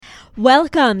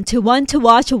Welcome to One to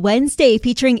Watch Wednesday,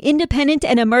 featuring independent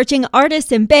and emerging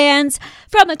artists and bands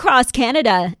from across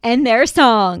Canada and their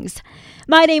songs.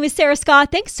 My name is Sarah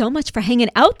Scott. Thanks so much for hanging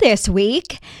out this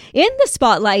week. In the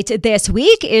spotlight this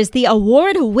week is the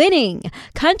award-winning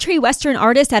country western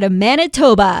artist out of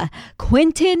Manitoba,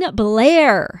 Quentin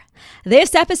Blair.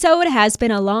 This episode has been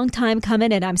a long time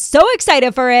coming, and I'm so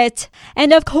excited for it.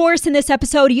 And of course, in this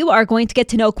episode, you are going to get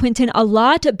to know Quentin a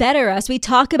lot better as we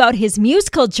talk about his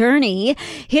musical journey,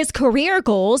 his career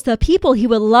goals, the people he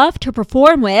would love to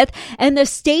perform with, and the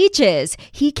stages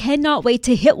he cannot wait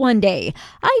to hit one day.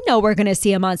 I know we're going to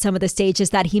see him on some of the stages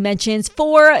that he mentions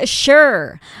for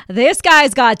sure. This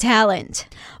guy's got talent.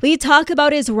 We talk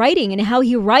about his writing and how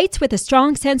he writes with a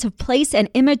strong sense of place and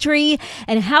imagery,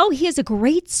 and how he is a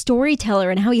great storyteller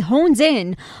and how he hones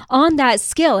in on that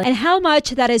skill, and how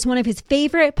much that is one of his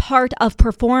favorite part of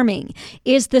performing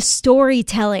is the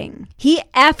storytelling. He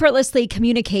effortlessly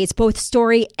communicates both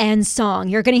story and song.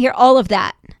 You're going to hear all of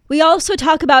that. We also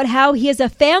talk about how he is a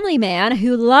family man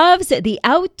who loves the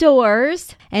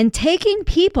outdoors and taking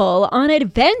people on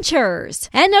adventures.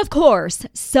 And of course,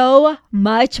 so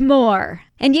much more.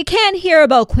 And you can't hear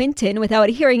about Quentin without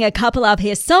hearing a couple of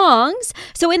his songs.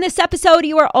 So in this episode,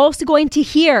 you are also going to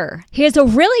hear his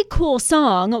really cool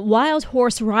song, Wild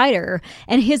Horse Rider,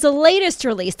 and his latest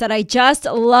release that I just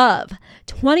love,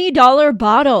 $20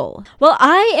 Bottle. Well,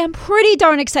 I am pretty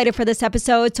darn excited for this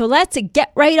episode, so let's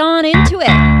get right on into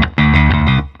it.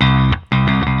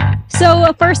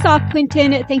 So first off,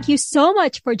 Quentin, thank you so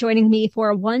much for joining me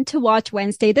for One to Watch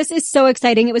Wednesday. This is so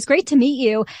exciting. It was great to meet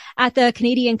you at the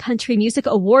Canadian Country Music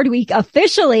Award Week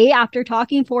officially after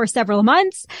talking for several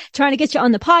months, trying to get you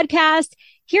on the podcast.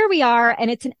 Here we are,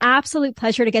 and it's an absolute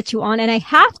pleasure to get you on. And I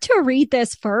have to read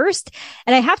this first,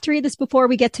 and I have to read this before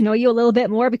we get to know you a little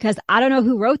bit more because I don't know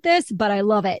who wrote this, but I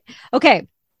love it. Okay.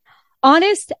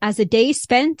 Honest as a day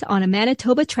spent on a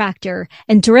Manitoba tractor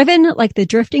and driven like the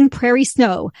drifting prairie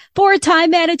snow,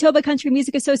 four-time Manitoba Country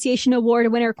Music Association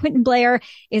Award winner Quentin Blair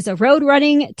is a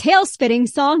road-running, tail-spitting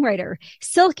songwriter,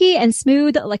 silky and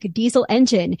smooth like a diesel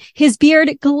engine. His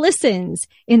beard glistens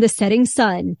in the setting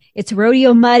sun. It's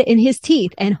rodeo mud in his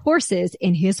teeth and horses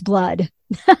in his blood.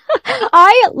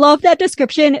 I love that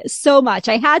description so much.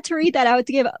 I had to read that out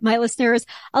to give my listeners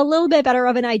a little bit better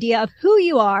of an idea of who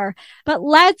you are, but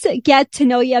let's get to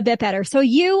know you a bit better. So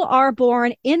you are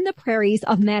born in the prairies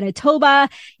of Manitoba.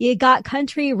 You got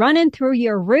country running through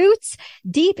your roots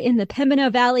deep in the Pembina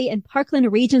Valley and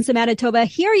Parkland regions of Manitoba.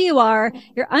 Here you are.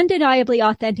 You're undeniably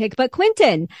authentic. But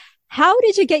Quentin, how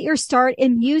did you get your start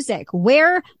in music?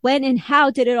 Where, when, and how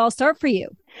did it all start for you?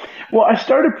 Well, I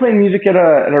started playing music at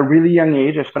a really young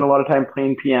age. I spent a lot of time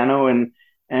playing piano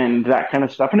and that kind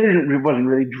of stuff. And I wasn't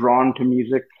really drawn to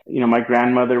music. You know, my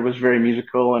grandmother was very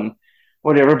musical and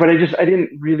whatever, but I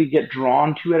didn't really get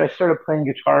drawn to it. I started playing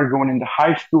guitar going into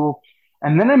high school.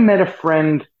 And then I met a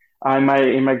friend in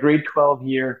my grade 12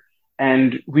 year,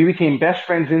 and we became best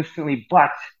friends instantly,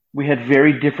 but we had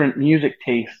very different music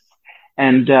tastes.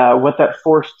 And what that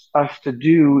forced us to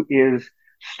do is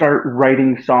start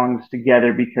writing songs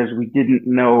together because we didn't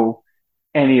know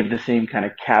any of the same kind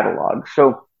of catalog.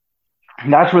 So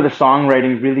that's where the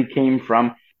songwriting really came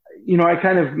from. You know, I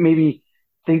kind of maybe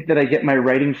think that I get my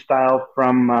writing style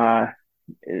from,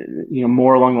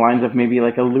 more along the lines of maybe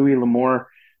like a Louis L'Amour,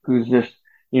 who's this,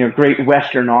 great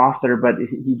Western author, but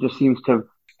he just seems to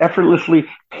effortlessly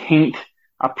paint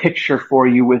a picture for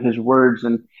you with his words.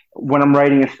 And when I'm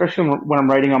writing, especially when I'm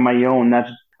writing on my own,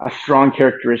 that's a strong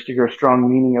characteristic or a strong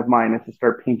meaning of mine, is to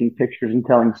start painting pictures and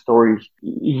telling stories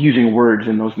using words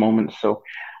in those moments. So,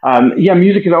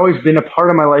 music has always been a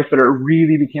part of my life, but it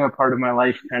really became a part of my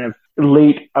life kind of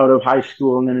late out of high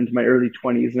school and then into my early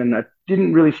 20s. And I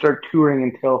didn't really start touring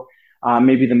until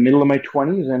maybe the middle of my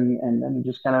 20s, and then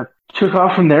just kind of took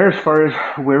off from there as far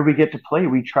as where we get to play.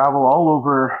 We travel all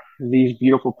over these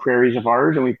beautiful prairies of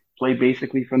ours, and we play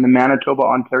basically from the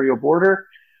Manitoba-Ontario border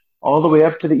all the way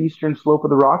up to the eastern slope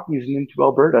of the Rockies and into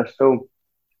Alberta. So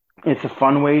it's a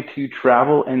fun way to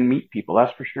travel and meet people,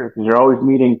 that's for sure, because you're always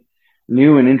meeting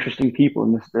new and interesting people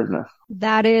in this business.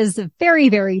 That is very,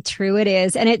 very true. It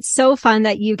is. And it's so fun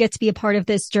that you get to be a part of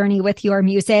this journey with your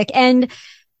music. And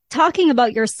talking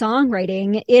about your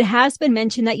songwriting, it has been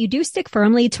mentioned that you do stick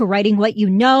firmly to writing what you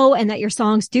know, and that your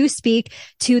songs do speak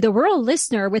to the rural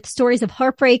listener with stories of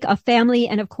heartbreak, of family,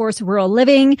 and of course, rural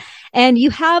living. And you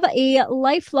have a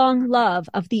lifelong love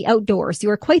of the outdoors. You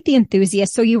are quite the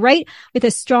enthusiast. So you write with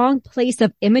a strong place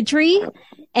of imagery.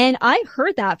 And I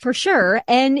heard that for sure.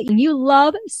 And you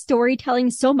love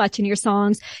storytelling so much in your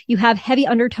songs. You have heavy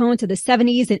undertones of the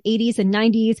 70s and 80s and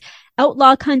 90s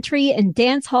outlaw country and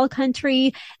dance hall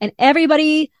country, and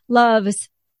everybody loves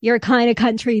your kind of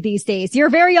country these days. You're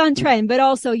very on trend, but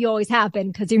also you always have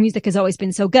been because your music has always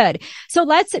been so good. So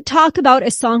let's talk about a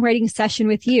songwriting session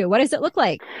with you. What does it look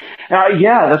like?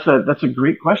 Yeah, that's a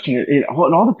great question. It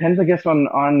all depends, I guess,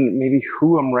 on maybe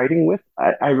who I'm writing with.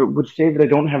 I would say that I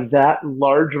don't have that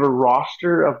large of a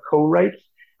roster of co-writes.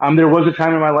 There was a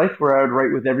time in my life where I would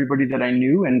write with everybody that I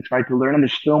knew and try to learn, and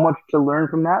there's so much to learn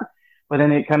from that. But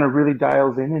then it kind of really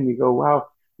dials in, and you go, wow,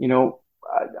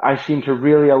 I seem to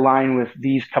really align with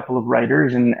these couple of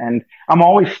writers, and I'm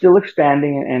always still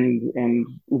expanding and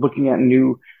looking at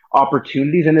new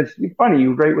opportunities. And it's funny,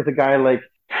 you write with a guy like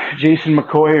Jason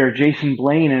McCoy or Jason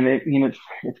Blaine, and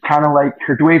it's kind of like,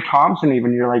 or Dwayne Thompson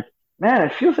even, you're like, man,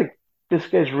 it feels like this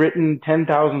guy's written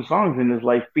 10,000 songs in his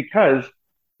life because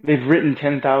they've written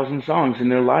 10,000 songs in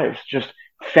their lives. Just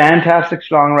fantastic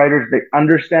songwriters. They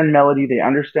understand melody, they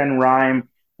understand rhyme,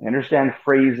 they understand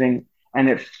phrasing. And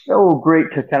it's so great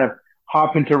to kind of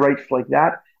hop into writes like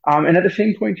that. And at the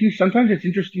same point too, sometimes it's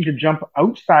interesting to jump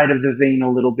outside of the vein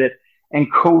a little bit and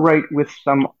co-write with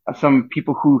some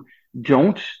people who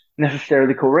don't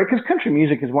necessarily co-write, because country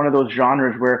music is one of those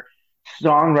genres where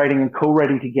songwriting and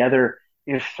co-writing together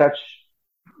is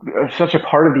such a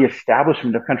part of the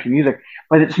establishment of country music.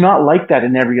 But it's not like that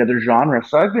in every other genre.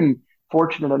 So I've been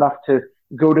fortunate enough to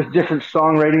go to different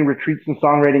songwriting retreats and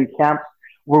songwriting camps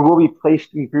where we'll be placed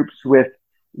in groups with,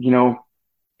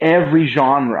 every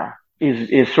genre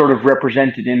is sort of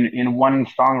represented in one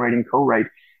songwriting co-write.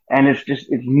 And it's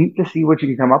neat to see what you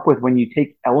can come up with when you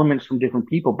take elements from different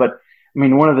people. But I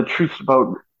mean, one of the truths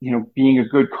about, being a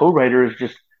good co-writer is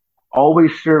just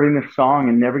always serving the song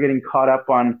and never getting caught up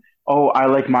on, oh, I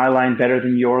like my line better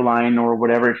than your line or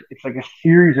whatever. It's like a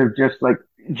series of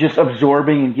just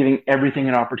absorbing and giving everything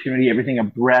an opportunity, everything a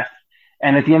breath.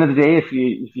 And at the end of the day, if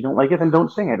you don't like it, then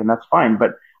don't sing it, and that's fine.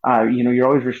 But you're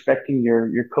always respecting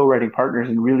your co-writing partners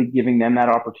and really giving them that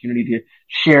opportunity to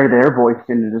share their voice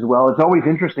in it as well. It's always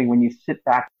interesting when you sit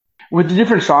back with the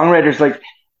different songwriters. Like,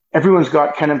 everyone's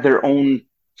got kind of their own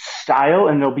style,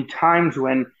 and there'll be times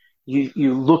when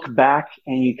you look back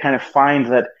and you kind of find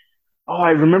that, oh,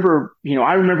 I remember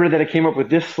that I came up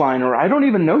with this line, or I don't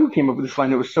even know who came up with this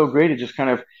line. It was so great. It just kind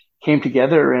of came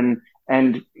together,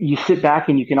 and you sit back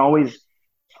and you can always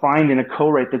find in a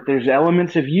co-write that there's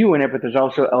elements of you in it, but there's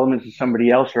also elements of somebody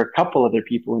else or a couple other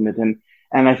people in it.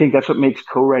 And I think that's what makes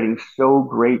co-writing so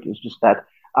great, is just that,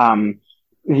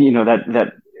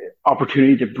 that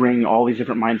opportunity to bring all these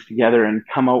different minds together and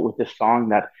come out with this song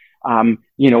that,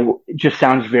 just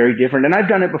sounds very different. And I've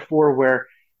done it before where,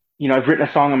 I've written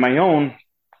a song on my own,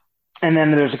 and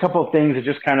then there's a couple of things that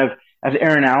just kind of, as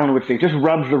Aaron Allen would say, just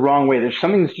rubs the wrong way. There's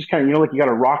something that's just kind of, like you got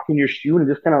a rock in your shoe and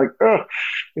just kind of like, ugh,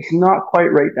 it's not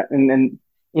quite right. And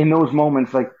in those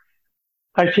moments, like,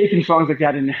 I've taken songs like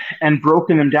that and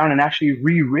broken them down and actually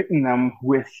rewritten them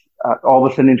with all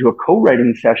of a sudden into a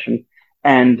co-writing session.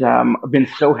 And I've been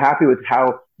so happy with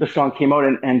how the song came out,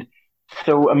 and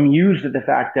so amused at the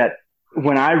fact that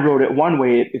when I wrote it one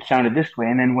way, it sounded this way.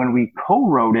 And then when we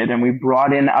co-wrote it and we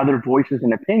brought in other voices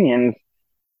and opinions,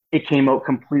 it came out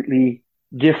completely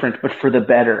different, but for the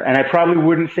better. And I probably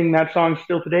wouldn't sing that song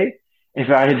still today if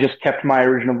I had just kept my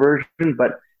original version.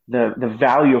 But the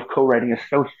value of co-writing is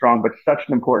so strong, but such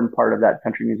an important part of that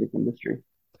country music industry.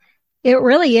 It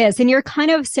really is. And you're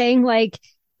kind of saying, like,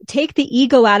 take the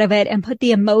ego out of it and put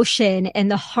the emotion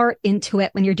and the heart into it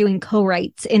when you're doing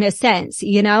co-writes, in a sense,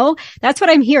 that's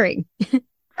what I'm hearing.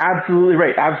 Absolutely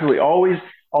right. Absolutely.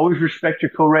 Always respect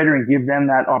your co-writer and give them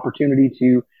that opportunity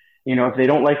to, if they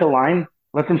don't like a line,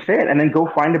 let them say it and then go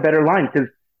find a better line. Cause,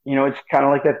 it's kind of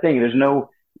like that thing.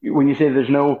 When you say there's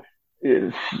no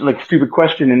like stupid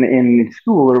question in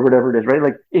school or whatever it is, right?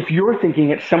 Like, if you're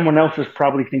thinking it, someone else is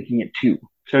probably thinking it too.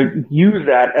 So use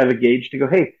that as a gauge to go,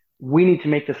 hey, we need to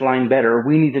make this line better.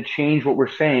 We need to change what we're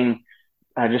saying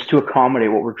just to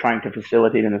accommodate what we're trying to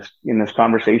facilitate in this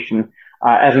conversation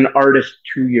as an artist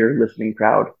to your listening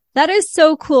crowd. That is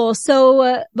so cool.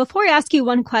 So before I ask you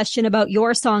one question about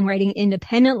your songwriting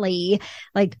independently,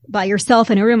 like by yourself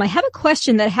in a room, I have a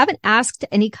question that I haven't asked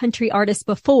any country artist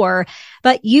before,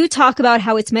 but you talk about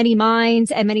how it's many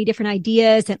minds and many different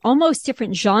ideas and almost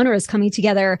different genres coming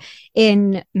together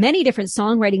in many different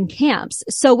songwriting camps.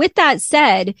 So with that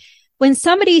said, when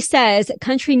somebody says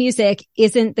country music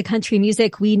isn't the country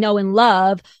music we know and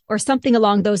love, or something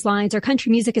along those lines, or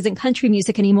country music isn't country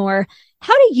music anymore,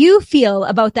 how do you feel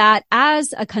about that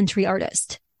as a country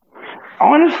artist?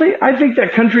 Honestly, I think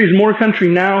that country is more country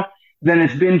now than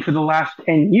it's been for the last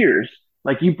 10 years.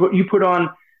 Like, you put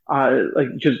on,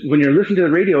 like, just when you're listening to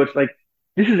the radio, it's like,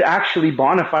 this is actually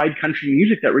bona fide country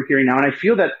music that we're hearing now. And I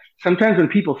feel that sometimes when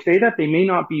people say that, they may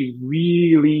not be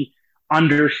really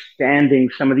understanding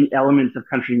some of the elements of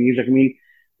country music. I mean,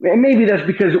 and maybe that's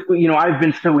because, I've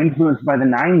been so influenced by the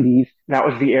 90s. That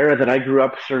was the era that I grew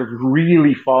up sort of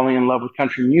really falling in love with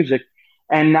country music.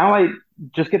 And now I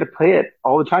just get to play it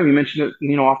all the time. You mentioned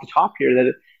it, off the top here,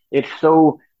 that it's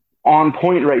so on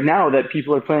point right now that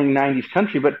people are playing 90s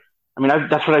country. But I mean,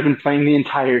 that's what I've been playing the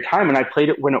entire time. And I played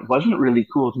it when it wasn't really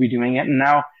cool to be doing it. And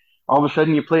now all of a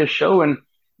sudden you play a show and,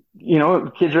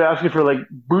 kids are asking for like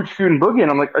Boot Scoot and Boogie. And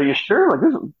I'm like, are you sure? Like,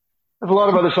 there's a lot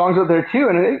of other songs out there too.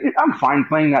 And I'm fine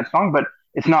playing that song, but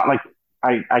it's not like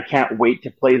I can't wait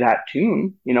to play that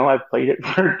tune. I've played it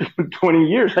for 20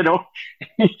 years.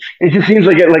 It just seems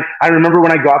like I remember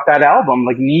when I got that album,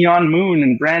 like Neon Moon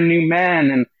and Brand New Man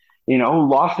and,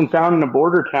 Lost and Found in a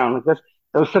Border Town. Like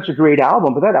that was such a great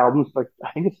album, but that album's like,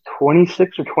 I think it's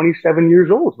 26 or 27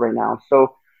 years old right now.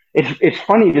 So it's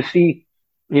funny to see,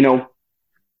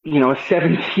 a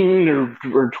 17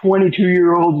 or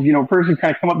 22-year-old, person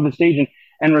kind of come up to the stage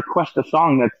and request a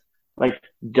song that's like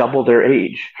double their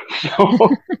age. So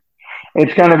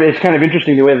it's kind of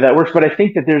interesting the way that works. But I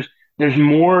think that there's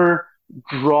more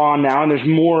draw now, and there's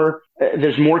more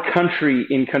country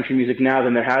in country music now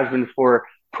than there has been for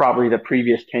probably the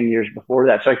previous 10 years before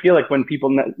that. So I feel like when people,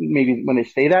 maybe when they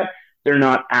say that, they're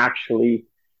not actually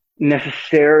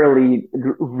necessarily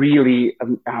really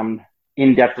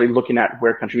in-depthly looking at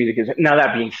where country music is. Now,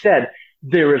 that being said,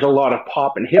 there is a lot of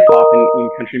pop and hip hop in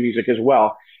country music as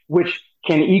well, which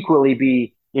can equally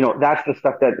be, that's the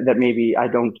stuff that maybe I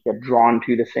don't get drawn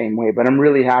to the same way. But I'm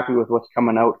really happy with what's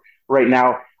coming out right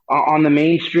now on the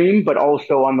mainstream, but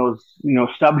also on those,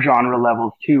 subgenre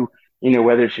levels too.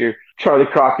 Whether it's your Charlie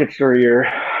Crockett's or your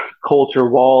Colter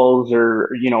Walls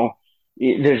or,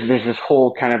 there's this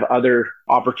whole kind of other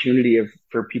opportunity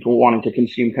for people wanting to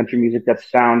consume country music that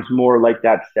sounds more like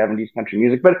that 70s country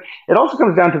music. But it also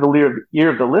comes down to the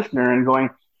ear of the listener and going,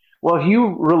 well, if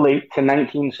you relate to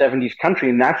 1970s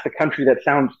country and that's the country that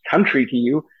sounds country to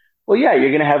you, well, yeah, you're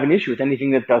going to have an issue with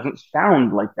anything that doesn't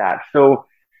sound like that. So,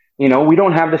 we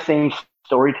don't have the same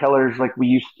storytellers like we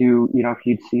used to, if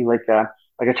you'd see like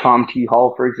a Tom T.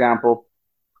 Hall, for example.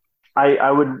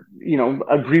 I would,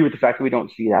 agree with the fact that we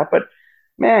don't see that. But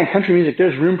man, country music,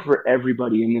 there's room for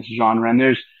everybody in this genre, and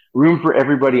there's room for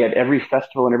everybody at every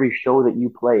festival and every show that you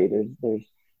play. There's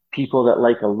people that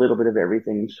like a little bit of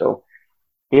everything. So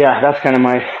yeah, that's kind of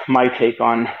my take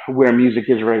on where music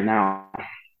is right now.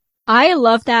 I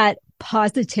love that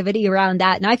positivity around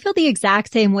that. And I feel the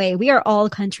exact same way. We are all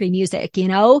country music,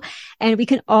 and we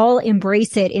can all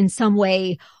embrace it in some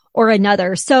way or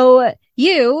another. So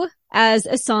you, as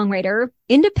a songwriter,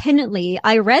 independently,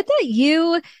 I read that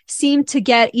you seem to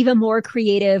get even more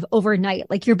creative overnight.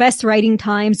 Like your best writing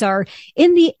times are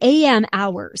in the AM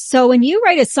hours. So when you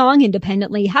write a song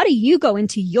independently, how do you go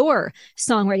into your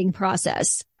songwriting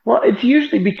process? Well, it's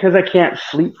usually because I can't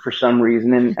sleep for some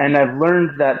reason. And I've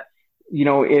learned that,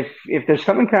 if there's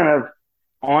something kind of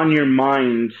on your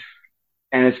mind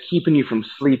and it's keeping you from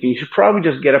sleeping, you should probably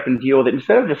just get up and deal with it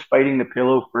instead of just fighting the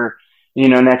pillow for,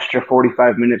 an extra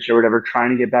 45 minutes or whatever,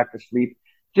 trying to get back to sleep.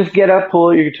 Just get up, pull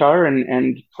out your guitar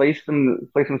and play some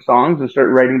songs and start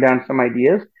writing down some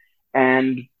ideas.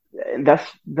 And that's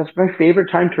my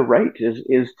favorite time to write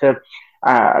is to,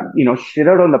 sit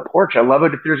out on the porch. I love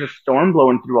it if there's a storm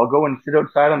blowing through. I'll go and sit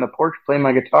outside on the porch, play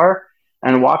my guitar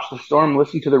and watch the storm,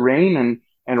 listen to the rain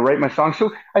and write my songs.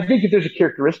 So I think if there's a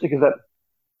characteristic is that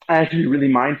I have to be really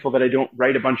mindful that I don't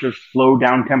write a bunch of slow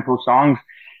down tempo songs,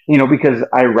 because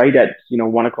I write at,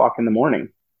 1:00 in the morning.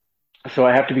 So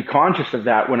I have to be conscious of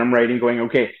that when I'm writing, going,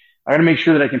 okay, I got to make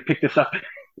sure that I can pick this up,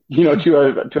 to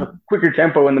a quicker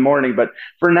tempo in the morning. But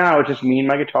for now, it's just me and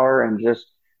my guitar and just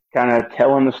kind of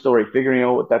telling the story, figuring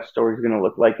out what that story is going to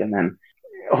look like. And then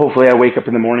hopefully I wake up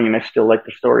in the morning and I still like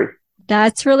the story.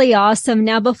 That's really awesome.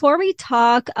 Now, before we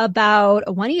talk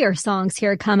about one of your songs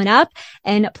here coming up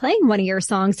and playing one of your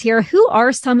songs here, who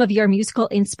are some of your musical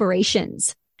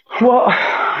inspirations? Well,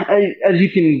 as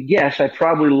you can guess, I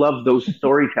probably love those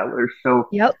storytellers. So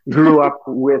yep. Grew up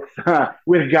with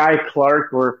Guy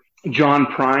Clark or John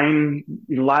Prine.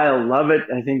 Lyle Lovett,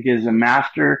 I think, is a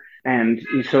master. And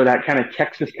so that kind of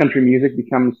Texas country music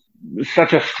becomes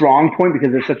such a strong point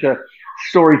because there's such a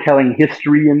storytelling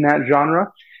history in that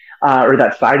genre. Or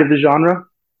that side of the genre.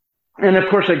 And of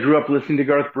course, I grew up listening to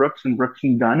Garth Brooks and Brooks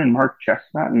and Dunn and Mark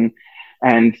Chestnut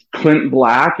and Clint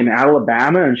Black and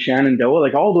Alabama and Shenandoah,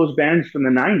 like all those bands from the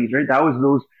 90s, right? That was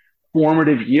those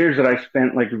formative years that I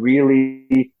spent like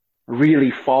really,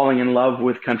 really falling in love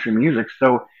with country music.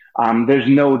 So there's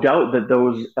no doubt that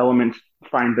those elements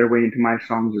find their way into my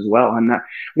songs as well. And that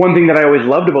one thing that I always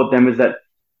loved about them is that,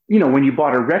 when you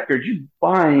bought a record, you're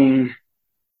buying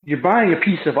a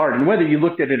piece of art, and whether you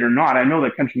looked at it or not, I know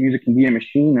that country music can be a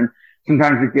machine, and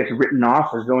sometimes it gets written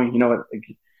off as going,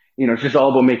 it's just all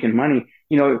about making money.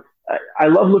 I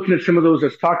love looking at some of those. I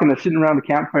was sitting around the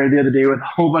campfire the other day with a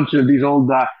whole bunch of these old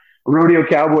rodeo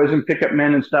cowboys and pickup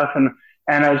men and stuff, and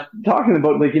I was talking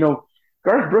about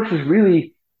Garth Brooks is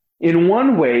really, in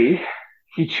one way,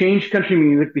 he changed country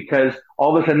music because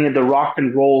all of a sudden he had the rock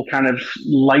and roll kind of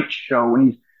light show,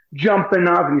 and he's jumping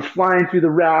up and he's flying through the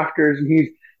rafters, and he's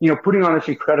putting on this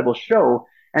incredible show.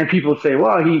 And people say,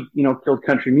 well, he, killed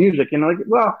country music. And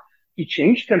well, he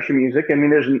changed country music. I mean,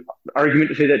 there's an argument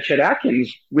to say that Chet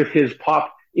Atkins, with his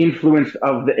pop influence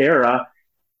of the era,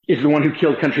 is the one who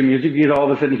killed country music, because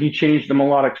all of a sudden he changed the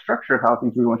melodic structure of how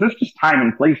things were going. So it's just time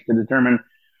and place to determine,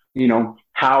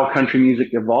 how country music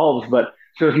evolves. But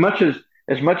so as much as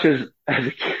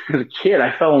a kid,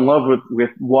 I fell in love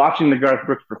with watching the Garth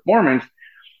Brooks performance.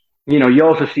 You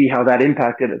also see how that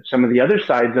impacted some of the other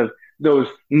sides of those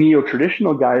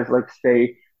neo-traditional guys, like,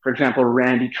 say, for example,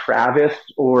 Randy Travis,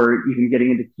 or even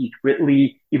getting into Keith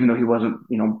Whitley, even though he wasn't,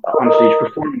 on stage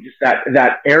performing, just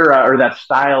that era or that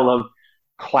style of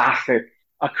classic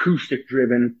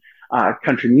acoustic-driven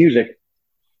country music.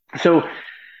 So,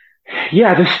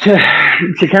 yeah, just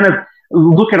to kind of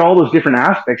look at all those different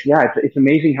aspects. Yeah, it's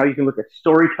amazing how you can look at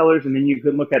storytellers, and then you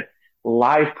can look at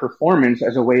live performance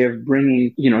as a way of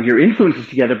bringing, your influences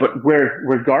together. But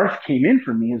where Garth came in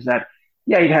for me is that,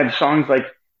 yeah, he had songs like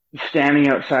Standing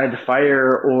Outside the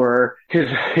Fire, or his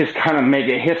kind of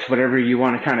mega hits, whatever you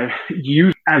want to kind of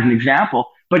use as an example.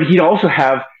 But he'd also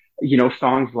have,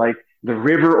 songs like The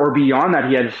River, or beyond that,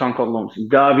 he had a song called Lonesome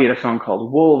Dove. He had a song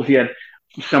called Wolves. He had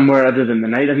Somewhere Other Than the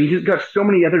Night. I mean, he's got so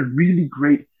many other really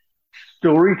great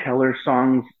storyteller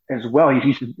songs as well. He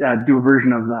used to do a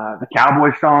version of the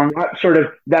cowboy song, sort of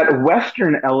that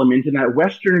Western element and that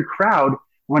Western crowd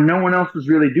when no one else was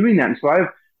really doing that. And so I've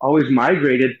always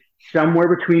migrated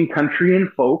somewhere between country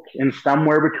and folk, and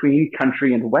somewhere between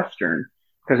country and Western,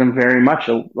 because I'm very much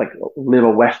a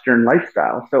little Western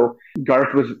lifestyle. So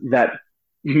Garth was that.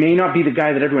 He may not be the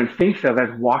guy that everyone thinks of as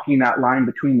walking that line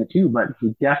between the two, but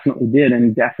he definitely did,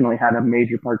 and definitely had a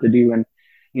major part to do in,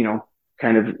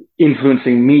 kind of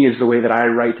influencing me as the way that I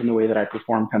write and the way that I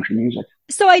perform country music.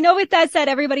 So I know with that said,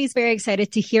 everybody's very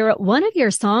excited to hear one of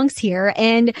your songs here,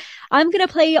 and I'm going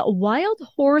to play Wild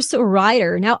Horse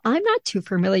Rider. Now, I'm not too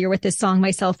familiar with this song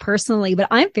myself personally, but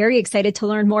I'm very excited to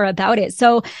learn more about it.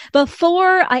 So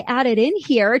before I add it in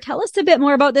here, tell us a bit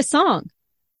more about this song.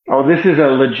 Oh, this is a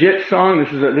legit song.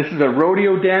 This is a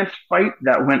rodeo dance fight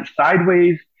that went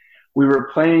sideways. We were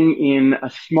playing in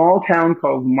a small town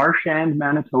called Marchand,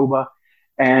 Manitoba.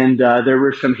 And there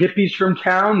were some hippies from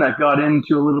town that got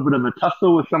into a little bit of a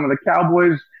tussle with some of the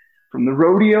cowboys from the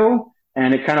rodeo.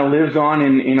 And it kind of lives on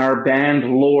in our band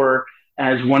lore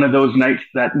as one of those nights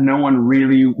that no one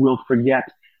really will forget.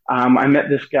 I met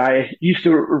this guy. He used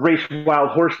to race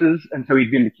wild horses, and so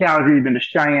he'd been to Calgary, he'd been to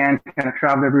Cheyenne, kind of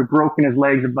traveled everywhere, broken his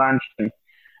legs a bunch. And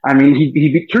I mean,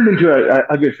 he turned into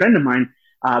a good friend of mine.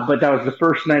 But that was the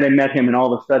first night I met him, and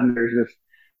all of a sudden there's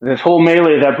this whole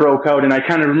melee that broke out, and I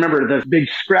kind of remember this big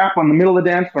scrap on the middle of the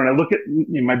dance floor, and I look at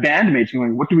my bandmates and I'm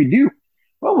like, what do we do?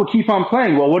 Well, we'll keep on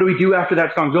playing. Well, what do we do after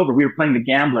that song's over? We were playing The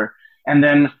Gambler, and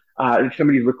then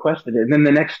somebody requested it. And then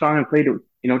the next song I played,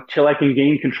 Till I Can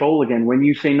Gain Control Again, When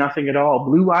You Say Nothing at All,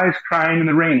 Blue Eyes Crying in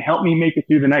the Rain, Help Me Make It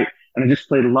Through the Night. And I just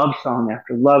played love song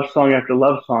after love song after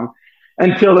love song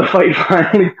until the fight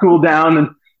finally cooled down, and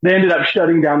they ended up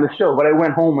shutting down the show. But I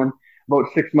went home, and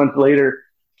about 6 months later,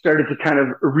 started to kind of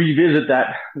revisit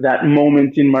that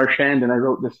moment in Marchand, and I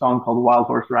wrote this song called Wild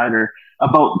Horse Rider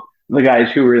about the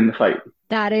guys who were in the fight.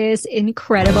 That is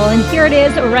incredible. And here it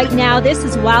is right now. This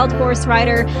is Wild Horse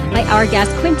Rider by our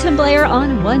guest Quentin Blair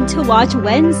on One to Watch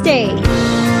Wednesday.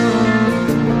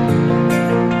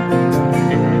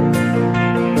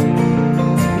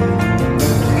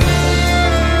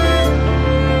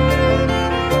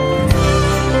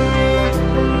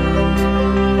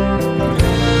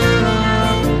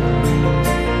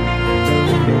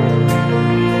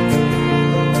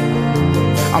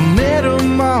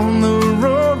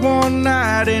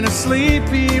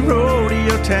 Sleepy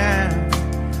rodeo town,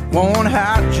 one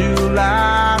hot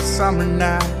July summer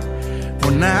night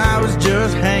when I was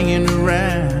just hanging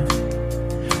around.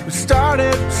 We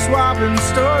started swapping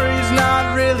stories,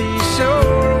 not really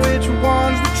sure which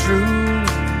ones were true.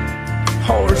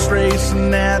 Horse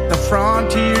racing at the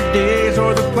frontier days,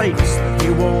 or the place that he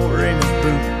wore in his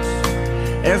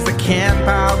boots. As the camp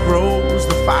out grows,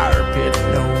 the fire pit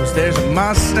knows there's a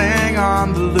Mustang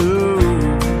on the loose.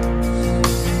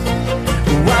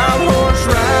 Wild horse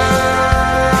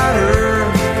rider,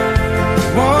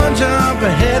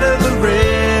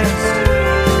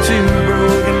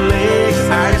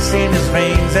 ice in his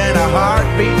veins and a heart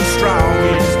beating strong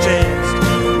in his chest.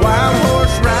 Wild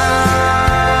horse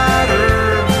rider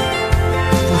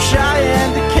from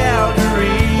Cheyenne to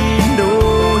Calgary. No,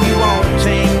 he won't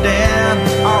tame down,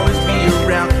 always be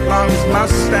around long as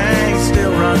Mustangs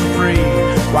still run free.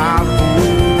 Wild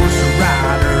horse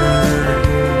rider.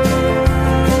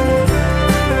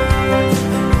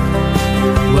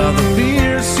 Well, the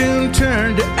beers soon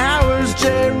turned to hours.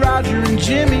 Jay, Roger, and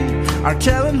Jimmy are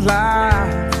telling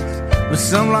lies with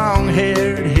some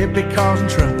long-haired hippie causing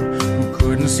trouble who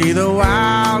couldn't see the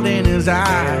wild in his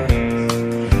eyes.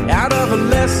 Out of a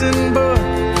lesson book,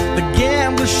 the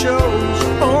gambler shows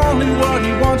only what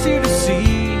he wants you to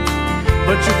see,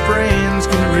 but your friends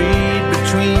can read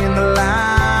between the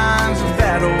lines of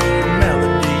that old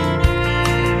melody.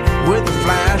 With a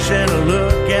flash and a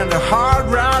look and a hard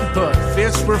ride, but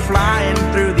fists were flying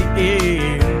through the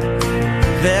air.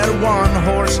 That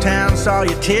one-horse town saw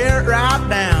you tear it right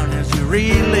down as you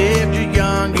relived your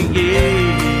younger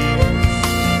years.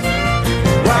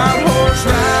 Wild horse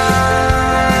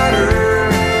rider,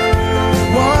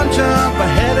 one jump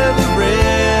ahead of the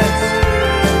rest.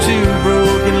 Two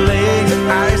broken legs,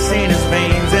 ice in his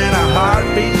veins, and a heart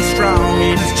beating strong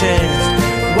in his chest.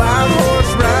 Wild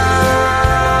horse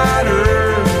rider,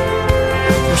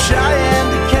 from Cheyenne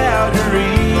to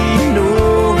Calgary.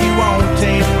 No, he won't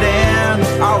tame down,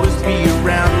 always be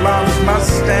around long as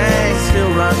Mustangs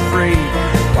still run free.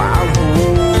 Wild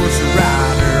horse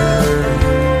rider.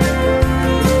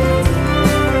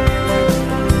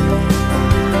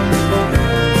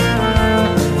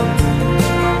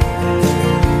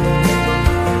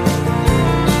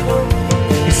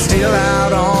 He's still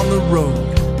out on the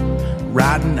road,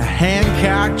 riding a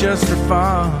Hancock just for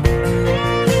fun.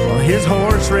 Well, his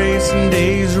horse racing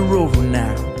days are over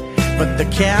now, but the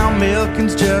cow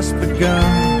milking's just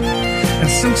begun. And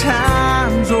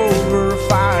sometimes over a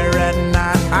fire at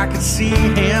night, I could see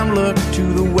him look to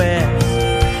the west.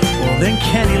 Well, then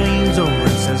Kenny leans over and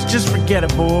says, just forget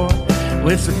it, boy. Well,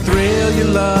 it's the thrill you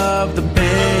love the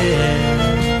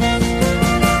best.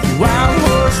 Wild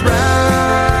horse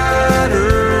rider,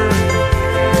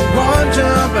 one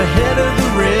jump ahead of the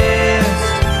rest.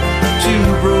 Two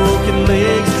broken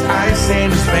legs, ice in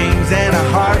his veins, and a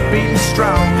heart beating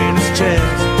strong in his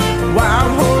chest.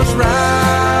 Wild horse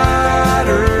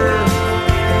rider,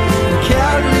 from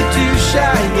Calgary to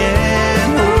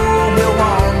Cheyenne. Oh, he'll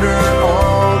wander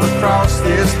all across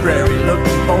this prairie,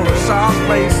 looking for a soft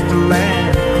place to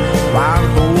land. Wild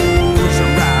horse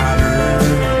rider,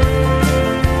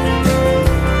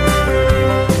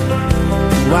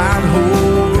 wild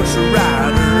horse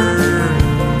rider.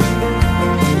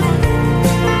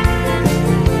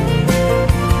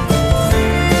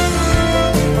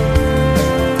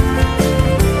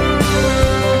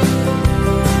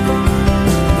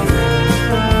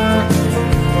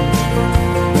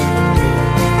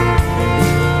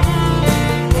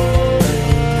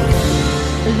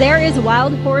 There is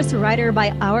Wild Horse Rider by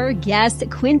our guest,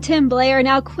 Quentin Blair.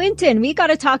 Now, Quentin, we got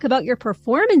to talk about your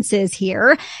performances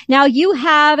here. Now, you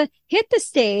have hit the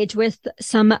stage with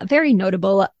some very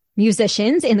notable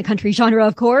musicians in the country genre,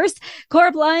 of course.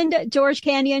 Corb Lund, George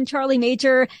Canyon, Charlie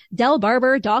Major, Del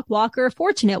Barber, Doc Walker,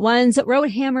 Fortunate Ones,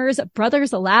 Roadhammers,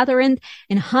 Brothers Labyrinth,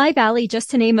 and High Valley, just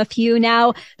to name a few.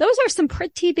 Now, those are some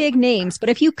pretty big names, but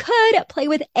if you could play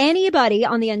with anybody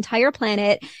on the entire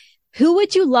planet, who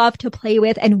would you love to play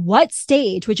with, and what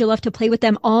stage would you love to play with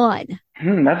them on?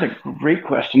 That's a great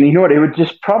question. You know what? It would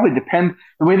just probably depend.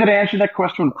 The way that I answer that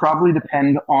question would probably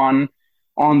depend on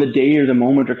the day or the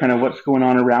moment or kind of what's going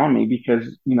on around me,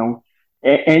 because, you know,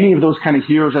 any of those kind of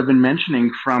heroes I've been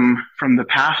mentioning from the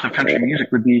past of country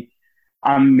music would be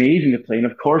amazing to play. And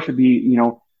of course it'd be, you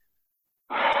know,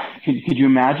 could you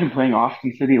imagine playing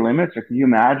Austin City Limits, or could you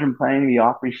imagine playing the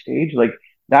Opry stage? Like,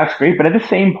 that's great. But at the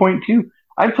same point too,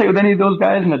 I'd play with any of those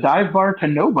guys in a dive bar to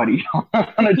nobody on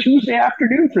a Tuesday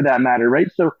afternoon, for that matter, right?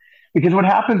 So, because what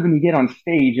happens when you get on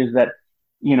stage is that,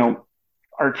 you know,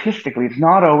 artistically, it's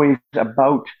not always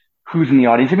about who's in the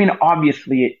audience. I mean,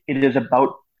 obviously it is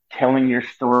about telling your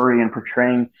story and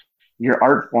portraying your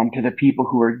art form to the people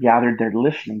who are gathered there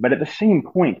listening. But at the same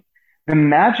point, the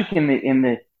magic in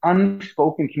the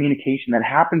unspoken communication that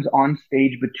happens on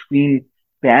stage between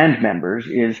band members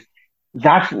is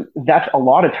that's a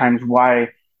lot of times why,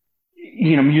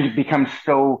 you know, music becomes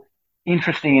so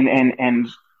interesting and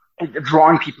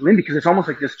drawing people in, because it's almost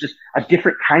like this, just a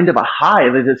different kind of a high.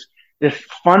 There's this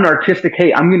fun artistic,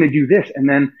 hey, I'm going to do this. And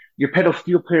then your pedal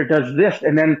steel player does this.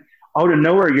 And then out of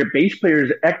nowhere, your bass player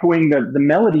is echoing the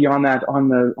melody on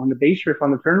the bass riff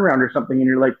on the turnaround or something. And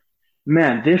you're like,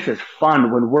 man, this is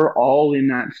fun when we're all in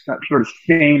that sort of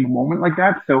same moment like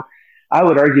that. So I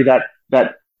would argue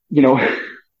that, you know,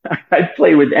 I'd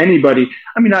play with anybody.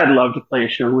 I mean, I'd love to play a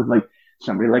show with like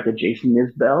somebody like a Jason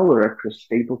Isbell or a Chris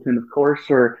Stapleton, of course,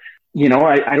 or, you know,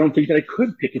 I don't think that I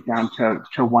could pick it down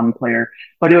to one player,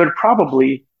 but it would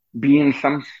probably be in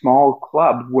some small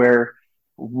club where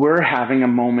we're having a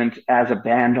moment as a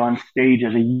band on stage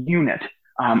as a unit.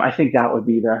 I think that would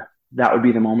be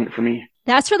the moment for me.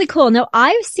 That's really cool. Now,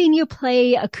 I've seen you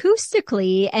play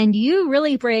acoustically, and you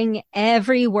really bring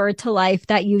every word to life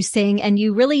that you sing, and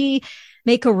you really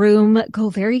make a room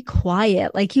go very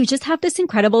quiet. Like, you just have this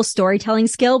incredible storytelling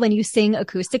skill when you sing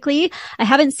acoustically. I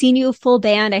haven't seen you full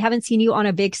band. I haven't seen you on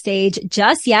a big stage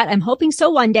just yet. I'm hoping so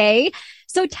one day.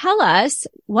 So tell us,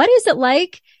 what is it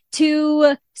like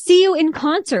to see you in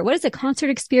concert? What is a concert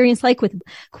experience like with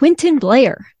Quentin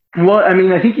Blair? Well, I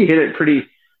mean, I think you hit it pretty,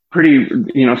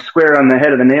 you know, square on the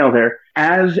head of the nail there.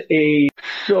 As a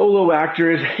solo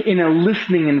actor in a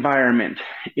listening environment,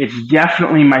 it's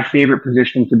definitely my favorite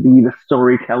position to be the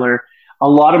storyteller. A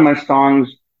lot of my songs,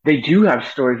 they do have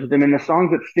stories with them, and the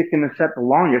songs that stick in the set the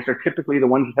longest are typically the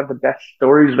ones that have the best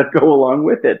stories that go along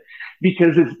with it,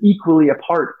 because it's equally a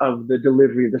part of the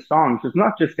delivery of the songs. It's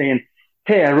not just saying,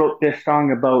 hey, I wrote this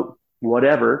song about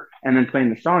whatever, and then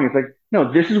playing the song. It's like,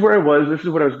 no, this is where I was. This is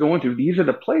what I was going through. These are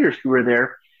the players who were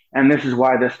there. And this is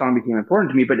why this song became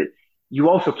important to me. But you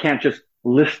also can't just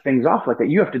list things off like that.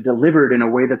 You have to deliver it in a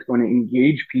way that's going to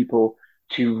engage people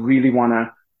to really want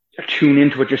to tune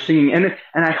into what you're singing. And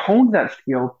I honed that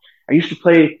skill. I used to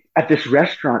play at this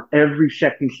restaurant every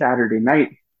second Saturday night.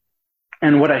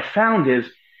 And what I found is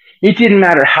it didn't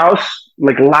matter how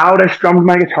like loud I strummed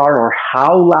my guitar or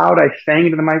how loud I sang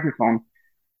into the microphone,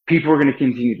 people were going to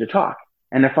continue to talk.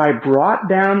 And if I brought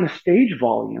down the stage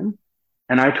volume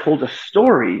and I told a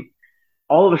story,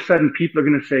 all of a sudden people are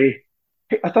going to say,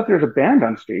 hey, I thought there was a band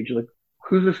on stage. Like,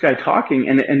 who's this guy talking?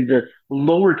 And the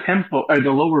lower tempo or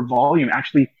the lower volume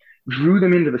actually drew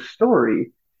them into the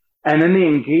story. And then they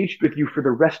engaged with you for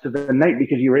the rest of the night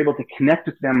because you were able to connect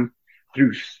with them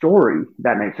through story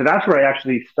that night. So that's where I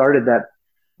actually started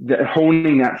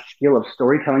honing that skill of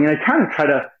storytelling. And I kind of try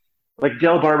to, like,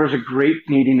 Del Barber's a great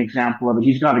Canadian example of it.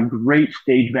 He's got a great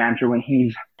stage banter when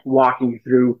he's walking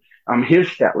through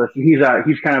his set list. And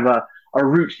he's kind of a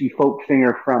rootsy folk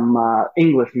singer from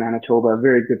Inglis, Manitoba, a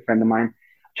very good friend of mine.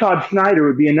 Todd Snyder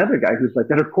would be another guy who's like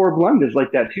that. Or Core Blund is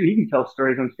like that too. He can tell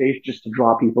stories on stage just to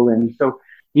draw people in. So,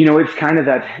 you know, it's kind of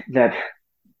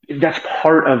that's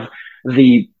part of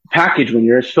the package when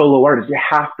you're a solo artist. You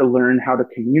have to learn how to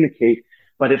communicate,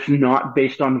 but it's not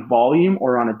based on volume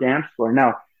or on a dance floor.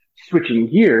 Now, switching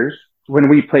gears, when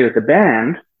we play with the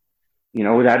band, you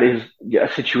know, that is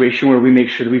a situation where we make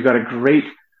sure that we've got a great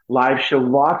live show,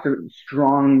 lots of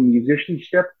strong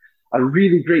musicianship, a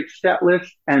really great set list,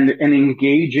 and an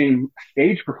engaging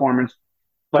stage performance.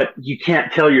 But you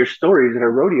can't tell your stories at a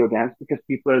rodeo dance because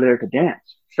people are there to dance.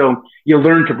 So you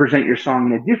learn to present your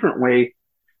song in a different way,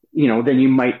 you know, than you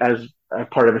might as a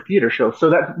part of a theater show. So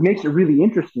that makes it really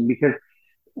interesting because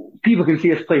people can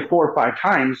see us play 4 or 5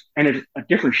 times and it's a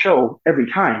different show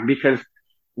every time because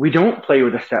we don't play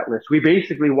with a set list. We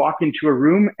basically walk into a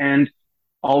room and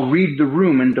I'll read the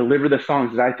room and deliver the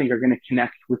songs that I think are going to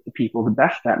connect with the people the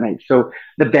best that night. So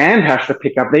the band has to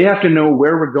pick up. They have to know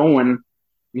where we're going,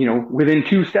 you know, within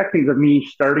 2 seconds of me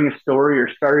starting a story or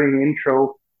starting an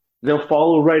intro. They'll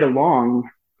follow right along,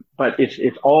 but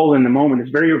it's all in the moment.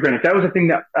 It's very organic. That was the thing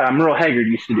that Merle Haggard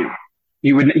used to do.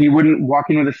 He wouldn't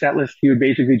walk in with a set list. He would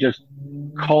basically just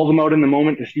call them out in the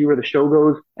moment to see where the show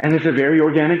goes. And it's a very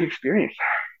organic experience,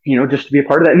 you know, just to be a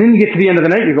part of that. And then you get to the end of the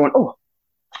night, you're going, oh,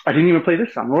 I didn't even play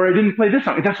this song, or I didn't play this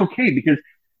song. That's okay because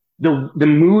the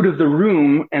mood of the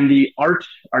room and the art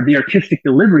or the artistic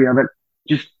delivery of it,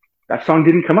 just that song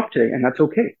didn't come up today, and that's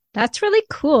okay. That's really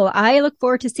cool. I look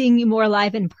forward to seeing you more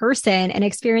live in person and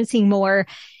experiencing more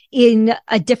in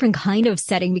a different kind of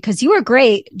setting because you were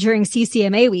great during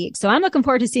CCMA week. So I'm looking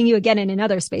forward to seeing you again in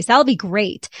another space. That'll be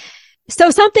great. So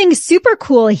something super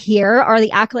cool here are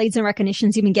the accolades and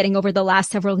recognitions you've been getting over the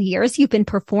last several years. You've been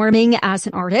performing as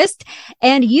an artist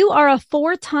and you are a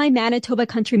 4-time Manitoba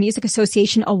Country Music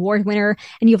Association award winner.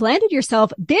 And you've landed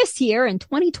yourself this year in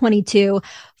 2022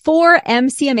 4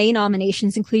 MCMA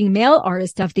nominations, including Male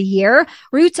Artist of the Year,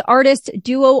 Roots Artist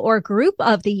Duo or Group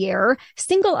of the Year,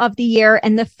 Single of the Year,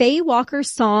 and the Faye Walker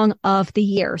Song of the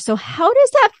Year. So how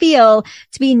does that feel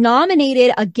to be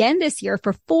nominated again this year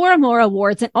for 4 more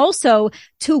awards and also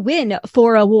to win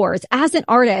 4 awards as an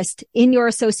artist in your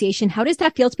association? How does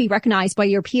that feel to be recognized by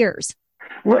your peers?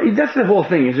 Well, that's the whole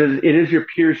thing. It is your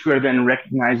peers who are then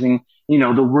recognizing, you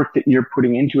know, the work that you're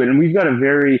putting into it. And we've got a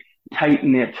very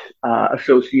tight-knit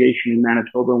association in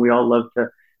Manitoba, and we all love to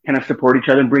kind of support each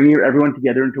other and bring everyone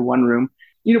together into one room.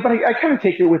 But I kind of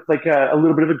take it with like a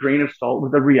little bit of a grain of salt,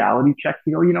 with a reality check.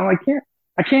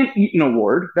 I can't eat an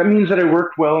award. That means that I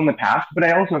worked well in the past, but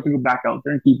I also have to go back out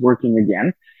there and keep working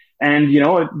again. And,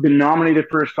 I've been nominated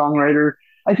for a songwriter.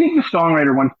 I think the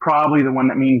songwriter one's probably the one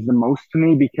that means the most to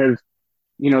me, because,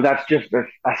 that's just a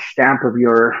stamp of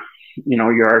your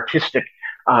artistic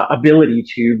ability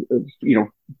to,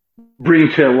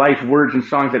 bring to life words and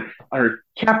songs that are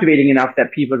captivating enough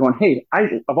that people are going, hey,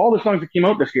 of all the songs that came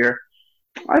out this year,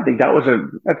 I think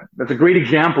that's a great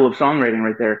example of songwriting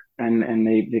right there. And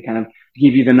they kind of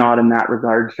give you the nod in that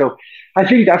regard. So I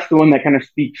think that's the one that kind of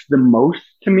speaks the most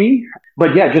to me.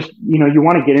 But yeah, just, you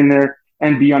want to get in there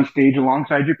and be on stage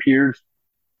alongside your peers.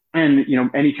 And,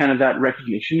 any kind of that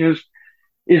recognition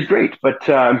is great. But,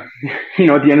 at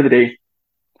the end of the day,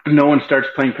 no one starts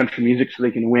playing country music so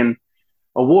they can win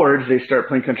awards. They start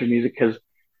playing country music because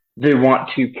they want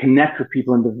to connect with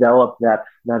people and develop that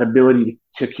ability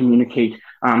to communicate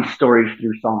stories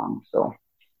through songs.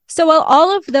 So while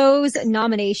all of those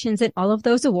nominations and all of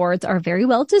those awards are very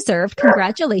well deserved,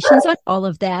 congratulations on all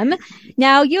of them.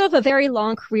 Now, you have a very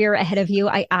long career ahead of you.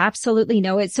 I absolutely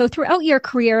know it. So throughout your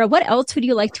career, what else would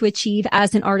you like to achieve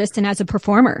as an artist and as a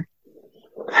performer?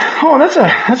 Oh,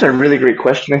 that's a really great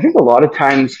question. I think a lot of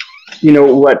times,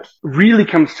 what really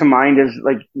comes to mind is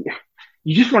like,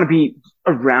 you just want to be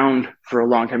around for a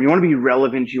long time. You want to be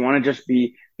relevant. You want to just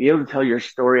be able to tell your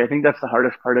story. I think that's the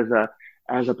hardest part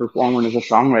as a performer and as a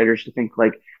songwriter, is to think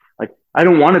like I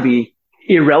don't want to be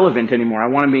irrelevant anymore. I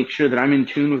want to make sure that I'm in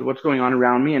tune with what's going on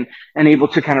around me and able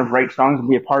to kind of write songs and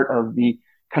be a part of the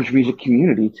country music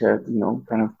community to,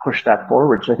 kind of push that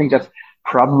forward. So I think that's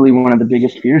probably one of the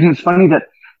biggest fears. And it's funny that,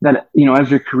 as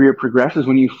your career progresses,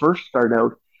 when you first start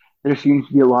out, there seems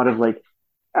to be a lot of like,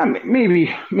 maybe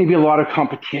a lot of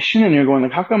competition, and you're going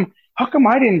like, how come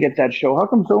I didn't get that show? How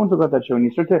come so-and-so got that show? And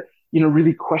you start to,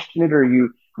 really question it, or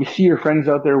you see your friends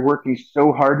out there working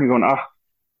so hard and you're going,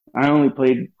 I only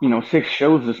played, 6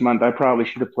 shows this month. I probably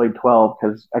should have played 12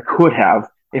 because I could have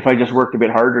if I just worked a bit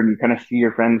harder. And you kind of see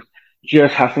your friends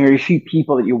just hustling, or you see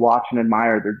people that you watch and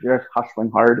admire, they're just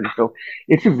hustling hard. And so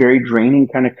it's a very draining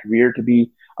kind of career to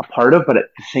be a part of. But at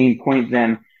the same point,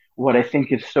 then what I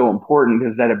think is so important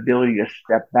is that ability to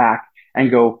step back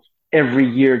and go, every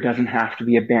year doesn't have to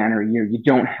be a banner year. You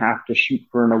don't have to shoot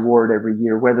for an award every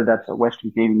year, whether that's a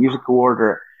Western Canadian Music Award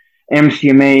or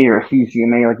MCMA or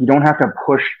CCMA. Like, you don't have to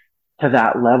push to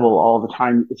that level all the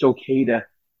time. It's okay to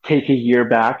take a year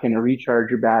back and recharge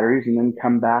your batteries and then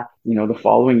come back, the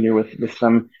following year with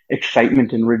some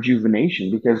excitement and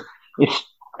rejuvenation. Because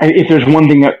if there's one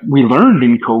thing that we learned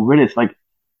in COVID, it's like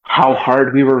how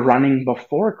hard we were running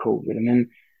before COVID, and then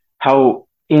how,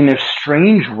 in a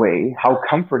strange way, how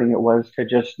comforting it was to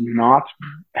just not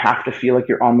have to feel like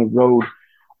you're on the road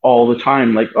all the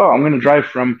time. Like, I'm going to drive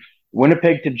from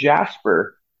Winnipeg to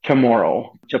Jasper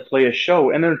tomorrow to play a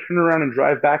show, and then turn around and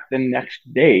drive back the next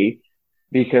day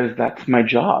because that's my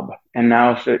job. And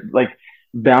now, so like,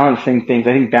 balancing things,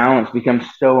 I think balance becomes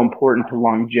so important to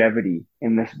longevity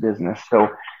in this business. So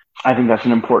I think that's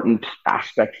an important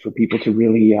aspect for people to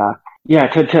really,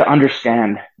 to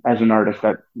understand as an artist,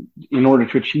 that in order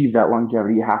to achieve that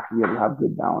longevity, you have to be able to have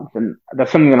good balance. And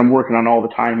that's something that I'm working on all the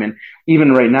time. And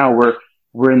even right now,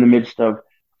 we're in the midst of,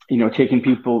 taking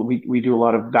people, we do a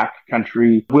lot of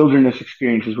backcountry wilderness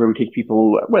experiences where we take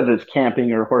people, whether it's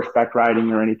camping or horseback riding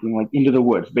or anything, like into the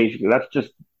woods. Basically, that's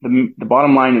just the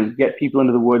bottom line, is get people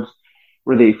into the woods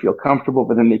where they feel comfortable,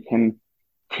 but then they can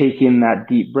take in that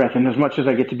deep breath. And as much as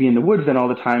I get to be in the woods then all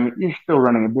the time, you're still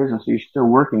running a business, so you're still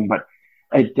working, but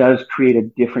it does create a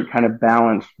different kind of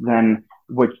balance than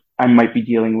what I might be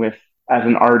dealing with as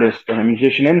an artist and a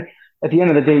musician. And at the end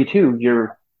of the day too,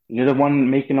 you're the one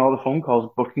making all the phone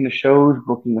calls, booking the shows,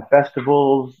 booking the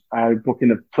festivals, booking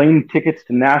the plane tickets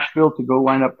to Nashville to go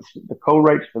line up the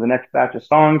co-writes for the next batch of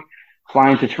songs,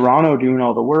 flying to Toronto, doing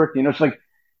all the work. It's like,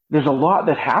 there's a lot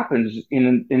that happens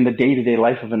in the day-to-day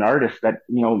life of an artist that,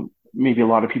 maybe a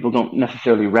lot of people don't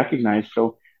necessarily recognize.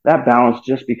 So that balance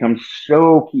just becomes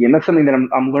so key. And that's something that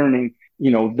I'm learning,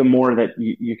 the more that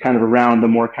you're kind of around, the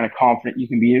more kind of confident you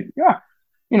can be. Yeah,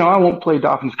 I won't play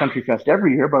Dauphin's Country Fest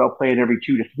every year, but I'll play it every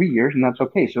 2 to 3 years, and that's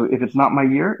okay. So if it's not my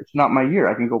year, it's not my year.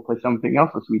 I can go play something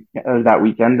else that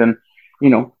weekend,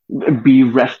 and, be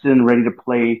rested and ready to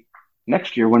play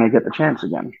next year when I get the chance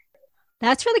again.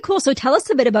 That's really cool. So tell us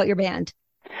a bit about your band.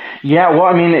 Yeah, well,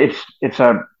 I mean, it's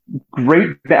a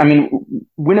great,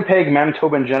 Winnipeg,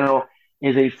 Manitoba in general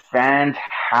is a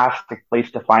fantastic place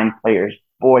to find players.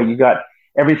 Boy, you got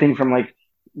everything from like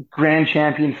grand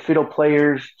champion fiddle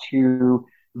players to,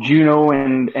 Juno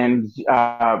and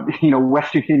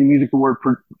Western Canadian Music Award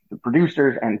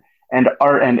producers and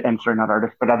art and sorry, not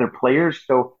artists, but other players.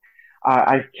 So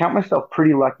I count myself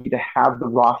pretty lucky to have the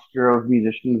roster of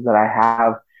musicians that I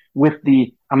have with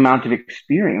the amount of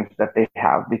experience that they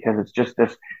have, because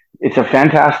it's a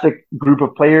fantastic group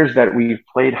of players that we've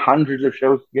played hundreds of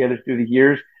shows together through the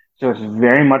years. So it's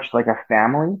very much like a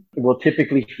family. We'll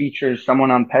typically feature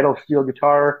someone on pedal steel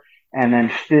guitar, and then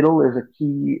fiddle is a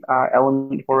key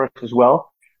element for us as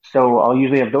well. So I'll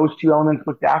usually have those two elements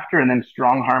looked after, and then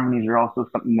strong harmonies are also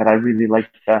something that I really like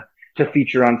to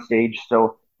feature on stage.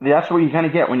 So that's what you kind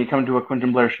of get when you come to a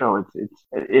Quentin Blair show.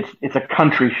 It's a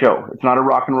country show. It's not a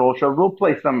rock and roll show. We'll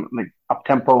play some like up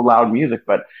tempo, loud music,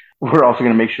 but we're also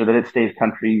going to make sure that it stays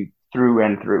country through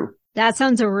and through. That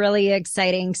sounds really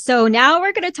exciting. So now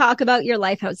we're going to talk about your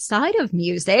life outside of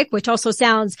music, which also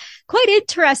sounds quite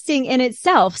interesting in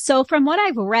itself. So from what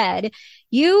I've read,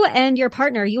 you and your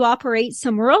partner, you operate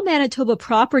some rural Manitoba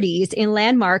properties in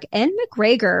Landmark and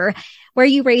McGregor, where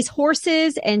you raise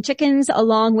horses and chickens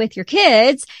along with your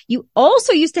kids. You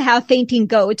also used to have fainting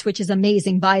goats, which is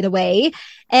amazing, by the way.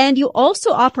 And you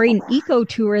also operate an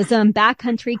ecotourism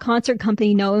backcountry concert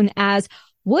company known as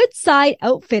Woodside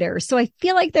Outfitters. So I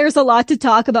feel like there's a lot to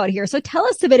talk about here. So tell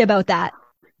us a bit about that.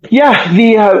 Yeah,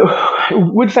 the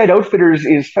Woodside Outfitters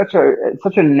is such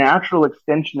a natural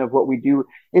extension of what we do.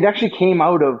 It actually came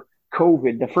out of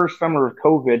COVID, the first summer of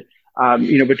COVID.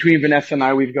 Between Vanessa and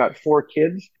I, we've got 4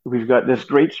 kids. We've got this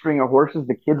great string of horses.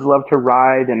 The kids love to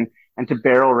ride and to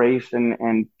barrel race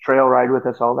and trail ride with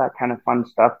us, all that kind of fun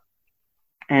stuff.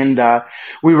 And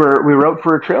we were out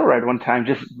for a trail ride one time,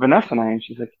 just Vanessa and I, and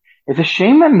she's like, it's a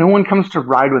shame that no one comes to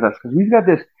ride with us, because we've got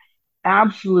this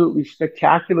absolutely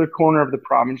spectacular corner of the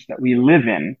province that we live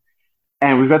in,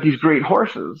 and we've got these great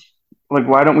horses. Like,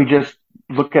 why don't we just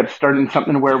look at starting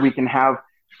something where we can have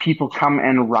people come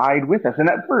and ride with us? And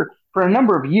that for a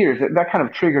number of years, that kind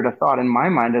of triggered a thought in my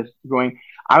mind as going,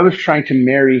 I was trying to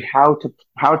marry how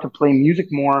to play music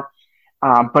more,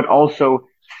 but also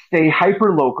stay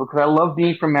hyper local, because I love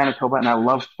being from Manitoba and I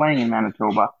love playing in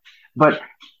Manitoba. But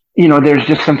there's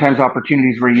just sometimes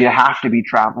opportunities where you have to be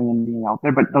traveling and being out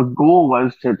there. But the goal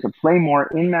was to play more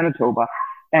in Manitoba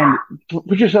and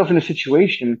put yourself in a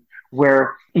situation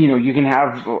where, you can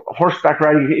have horseback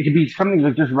riding. It could be something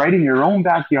like just right in your own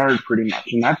backyard pretty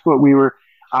much. And that's what we were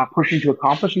pushing to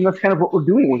accomplish. And that's kind of what we're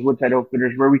doing with Woodside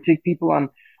Outfitters, where we take people on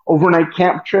overnight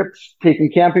camp trips, take them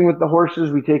camping with the horses.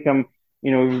 We take them,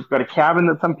 we've got a cabin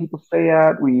that some people stay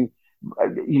at. We'll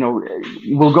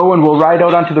go and we'll ride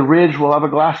out onto the ridge. We'll have a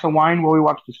glass of wine while we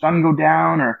watch the sun go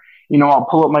down, or, I'll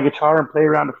pull up my guitar and play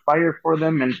around a fire for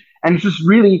them. And it's just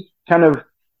really kind of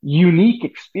unique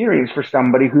experience for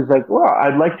somebody who's like, well,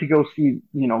 I'd like to go see,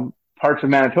 parts of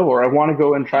Manitoba, or I want to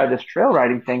go and try this trail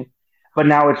riding thing. But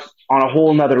now it's on a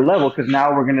whole nother level, because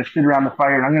now we're going to sit around the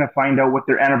fire and I'm going to find out what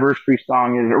their anniversary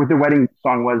song is or what their wedding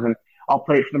song was. And I'll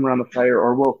play it for them around the fire,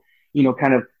 or we'll,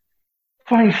 kind of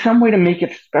find some way to make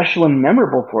it special and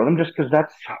memorable for them, just because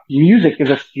music is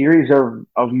a series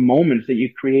of moments that you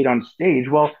create on stage.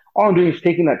 Well, all I'm doing is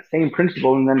taking that same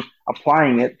principle and then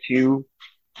applying it to,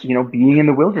 being in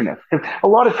the wilderness. A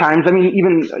lot of times, I mean,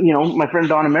 even, my friend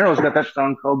Don Amero's got that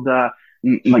song called,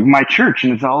 like My Church,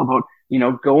 and it's all about,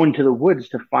 going to the woods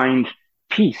to find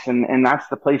peace. And that's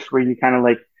the place where you kind of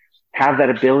like have that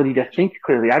ability to think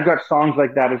clearly. I've got songs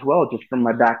like that as well, just from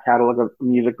my back catalog of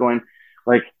music going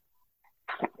like,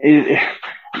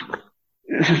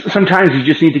 sometimes you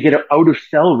just need to get out of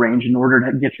cell range in order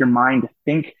to get your mind to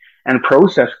think and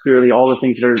process clearly all the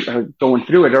things that are going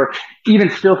through it. Or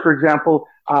even still, for example,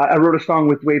 I wrote a song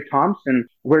with Wade Thompson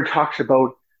where it talks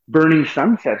about burning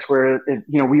sunsets, where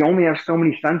we only have so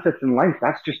many sunsets in life.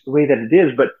 That's just the way that it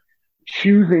is. But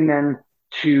choosing then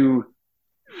to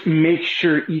make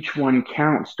sure each one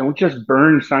counts. Don't just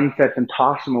burn sunsets and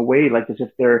toss them away like as if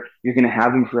you're going to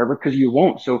have them forever, because you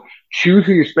won't. So choose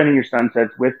who you're spending your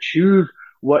sunsets with. Choose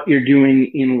what you're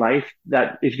doing in life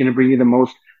that is going to bring you the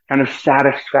most kind of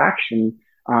satisfaction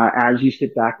as you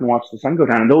sit back and watch the sun go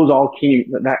down. And those all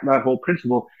that whole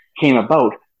principle came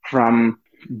about from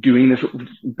doing this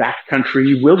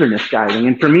backcountry wilderness guiding.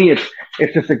 And for me,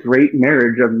 it's just a great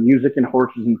marriage of music and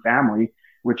horses and family,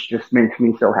 which just makes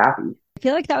me so happy. I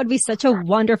feel like that would be such a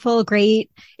wonderful, great,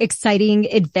 exciting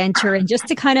adventure. And just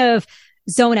to kind of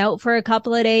zone out for a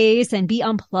couple of days and be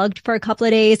unplugged for a couple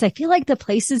of days. I feel like the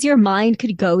places your mind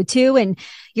could go to and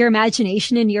your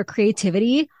imagination and your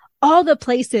creativity, all the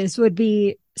places would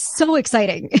be so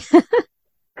exciting.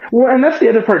 Well, and that's the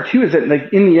other part too, is that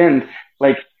like in the end,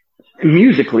 like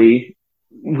musically,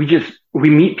 we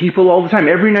meet people all the time.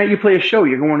 Every night you play a show,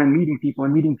 you're going and meeting people.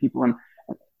 And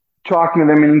talking to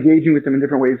them and engaging with them in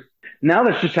different ways. Now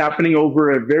that's just happening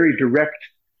over a very direct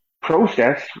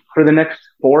process for the next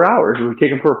 4 hours. We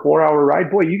take them for a 4 hour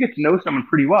ride. Boy, you get to know someone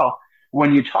pretty well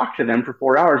when you talk to them for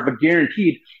 4 hours, but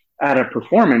guaranteed at a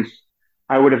performance,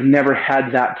 I would have never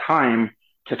had that time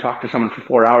to talk to someone for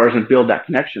 4 hours and build that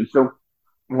connection. So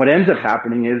what ends up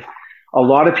happening is a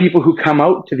lot of people who come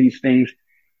out to these things,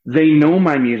 they know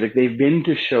my music. They've been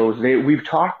to shows. We've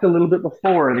talked a little bit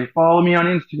before. They follow me on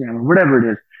Instagram or whatever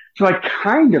it is. So I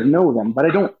kind of know them, but I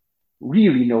don't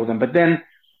really know them. But then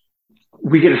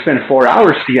we get to spend 4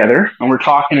 hours together and we're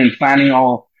talking and planning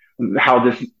all how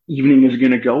this evening is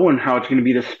going to go and how it's going to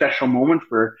be this special moment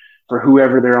for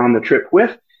whoever they're on the trip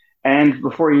with. And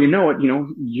before you know it,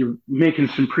 you're making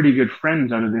some pretty good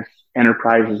friends out of this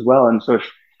enterprise as well. And so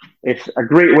it's a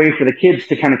great way for the kids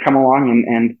to kind of come along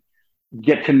and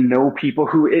get to know people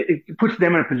who it puts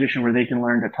them in a position where they can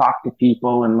learn to talk to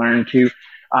people and learn to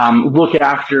look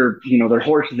after, their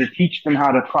horses, or teach them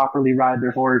how to properly ride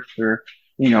their horse, or,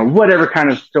 whatever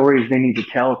kind of stories they need to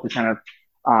tell to kind of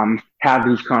have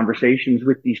these conversations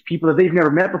with these people that they've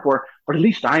never met before, but at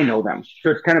least I know them.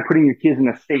 So it's kind of putting your kids in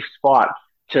a safe spot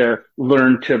to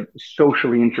learn to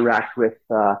socially interact with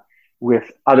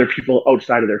other people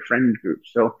outside of their friend group.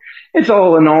 So it's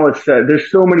all in all,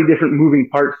 there's so many different moving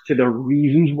parts to the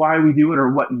reasons why we do it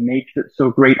or what makes it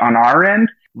so great on our end.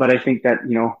 But I think that,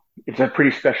 it's a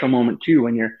pretty special moment too,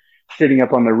 when you're sitting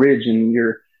up on the ridge and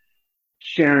you're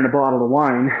sharing a bottle of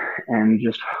wine and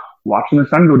just watching the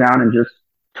sun go down and just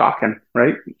talking,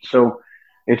 right? So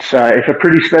it's a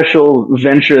pretty special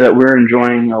venture that we're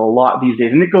enjoying a lot these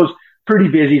days. And it goes pretty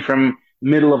busy from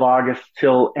middle of August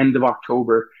till end of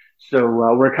October. So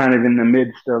we're kind of in the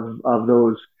midst of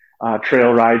those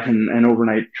trail rides and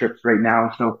overnight trips right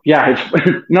now. So yeah,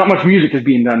 it's not much music is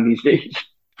being done these days.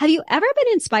 Have you ever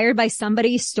been inspired by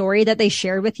somebody's story that they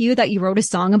shared with you that you wrote a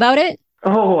song about it?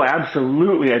 Oh,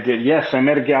 absolutely. I did. Yes. I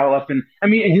met a gal up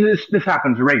this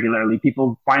happens regularly.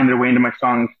 People find their way into my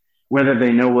songs, whether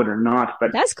they know it or not.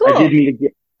 But that's cool.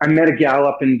 I met a gal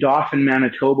up in Dauphin,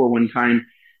 Manitoba one time,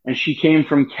 and she came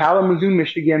from Kalamazoo,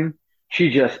 Michigan. She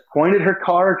just pointed her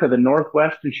car to the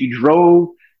northwest and she drove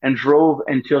and drove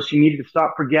until she needed to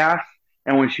stop for gas.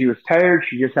 And when she was tired,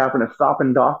 she just happened to stop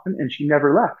in Dauphin and she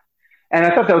never left. And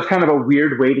I thought that was kind of a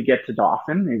weird way to get to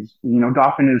Dauphin.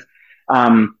 Dauphin is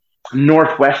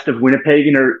northwest of Winnipeg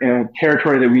in a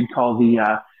territory that we'd call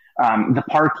the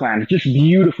Parkland. It's just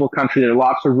beautiful country. There are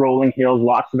lots of rolling hills,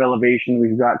 lots of elevation.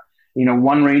 We've got,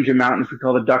 one range of mountains we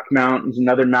call the Duck Mountains,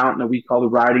 another mountain that we call the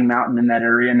Riding Mountain in that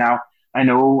area. Now, I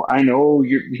know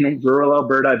you're rural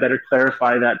Alberta. I better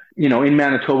clarify that, in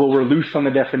Manitoba, we're loose on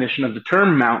the definition of the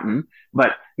term mountain,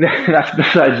 but that's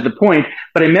besides the point.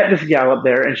 But I met this gal up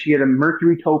there and she had a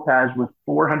Mercury Topaz with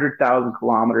 400,000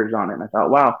 kilometers on it. And I thought,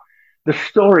 wow, the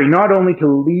story, not only to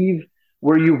leave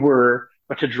where you were,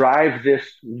 but to drive this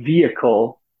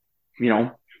vehicle,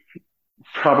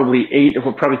 probably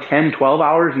 10, 12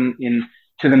 hours in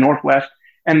to the northwest.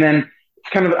 And then it's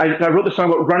kind of, I wrote the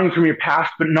song about running from your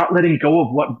past, but not letting go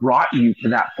of what brought you to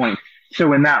that point.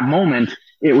 So in that moment,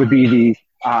 it would be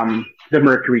the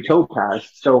Mercury Topaz.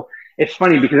 So it's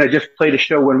funny because I just played a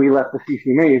show when we left the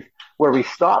CCMAs where we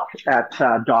stopped at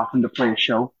Dauphin to play a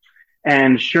show.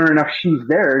 And sure enough, she's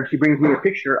there. She brings me a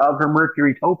picture of her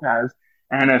Mercury Topaz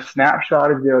and a snapshot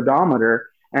of the odometer.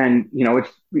 And,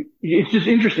 it's just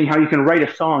interesting how you can write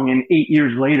a song and 8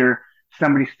 years later,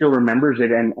 somebody still remembers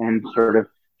it and sort of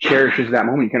cherishes that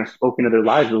moment. You kind of spoke into their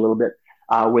lives a little bit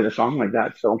with a song like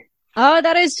that. So. Oh,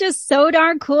 that is just so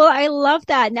darn cool. I love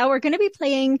that. Now we're going to be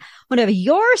playing one of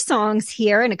your songs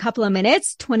here in a couple of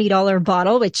minutes, $20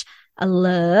 Bottle, which I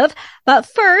love. But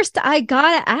first, I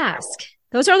gotta ask.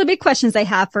 Those are all the big questions I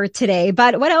have for today.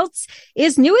 But what else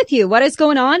is new with you? What is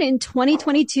going on in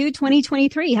 2022,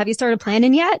 2023? Have you started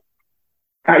planning yet?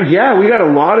 Yeah, we got a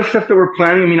lot of stuff that we're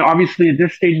planning. Obviously at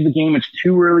this stage of the game, it's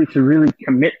too early to really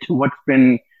commit to what's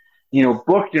been,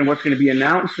 booked and what's going to be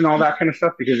announced and all that kind of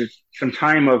stuff because it's some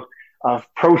time of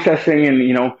processing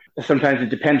and, sometimes it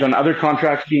depends on other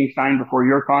contracts being signed before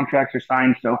your contracts are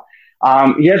signed. So,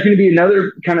 it's going to be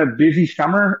another kind of busy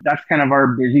summer. That's kind of our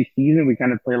busy season. We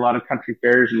kind of play a lot of country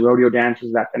fairs and rodeo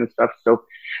dances, that kind of stuff. So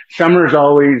summer is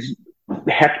always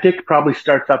hectic, probably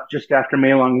starts up just after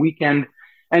May long weekend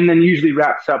and then usually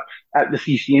wraps up at the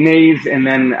CCMAs. And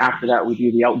then after that, we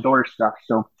do the outdoor stuff.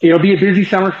 So it'll be a busy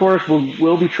summer for us.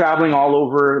 We'll be traveling all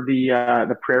over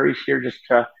the prairies here just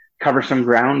to cover some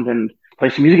ground and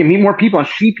play some music and meet more people and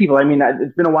see people.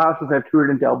 It's been a while since I've toured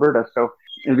into Alberta. So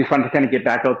it'll be fun to kind of get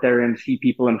back out there and see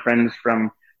people and friends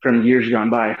from years gone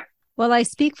by. Well, I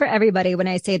speak for everybody when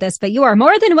I say this, but you are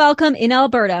more than welcome in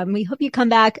Alberta, and we hope you come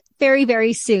back very,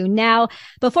 very soon. Now,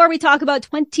 before we talk about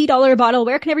 $20 bottle,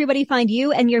 where can everybody find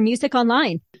you and your music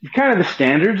online? Kind of the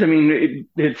standards. I mean,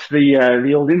 it's the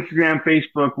old Instagram,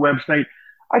 Facebook, website.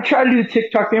 I try to do the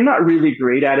TikTok thing. I'm not really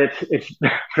great at it. It's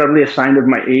probably a sign of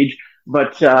my age,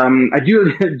 but I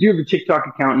do have a TikTok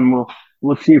account, and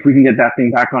we'll see if we can get that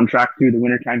thing back on track through the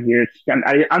wintertime here.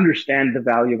 I understand the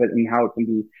value of it and how it can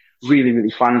be really, really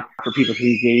fun for people to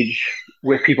engage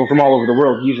with people from all over the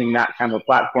world using that kind of a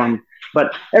platform.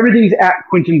 But everything's at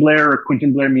Quentin Blair or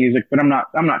Quentin Blair Music, but I'm not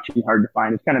too hard to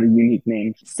find. It's kind of a unique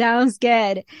name. Sounds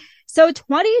good. So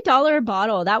 $20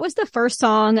 bottle, that was the first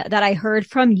song that I heard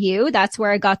from you. That's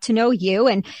where I got to know you.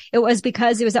 And it was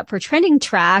because it was up for trending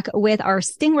track with our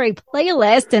Stingray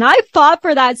playlist. And I fought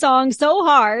for that song so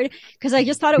hard because I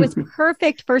just thought it was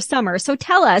perfect for summer. So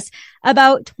tell us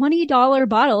about $20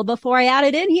 bottle before I add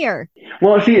it in here.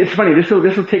 Well, see, it's funny. This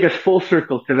will take us full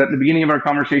circle because at the beginning of our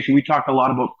conversation, we talked a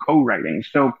lot about co-writing.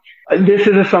 So this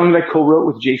is a song that I co-wrote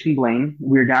with Jason Blaine.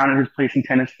 We were down at his place in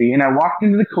Tennessee, and I walked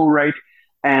into the co-write.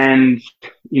 And,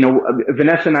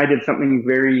 Vanessa and I did something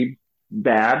very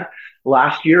bad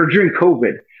last year during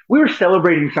COVID. We were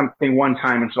celebrating something one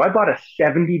time. And so I bought a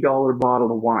 $70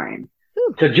 bottle of wine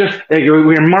to just, we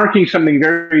were marking something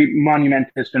very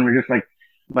monumentous. And we're just like,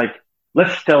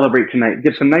 let's celebrate tonight.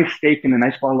 Get some nice steak and a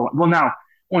nice bottle of wine. Well, now,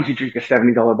 once you drink a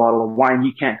 $70 bottle of wine,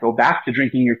 you can't go back to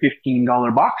drinking your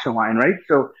 $15 box of wine, right?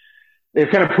 So they've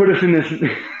kind of put us in this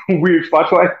weird spot.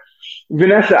 So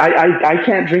Vanessa, I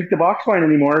can't drink the box wine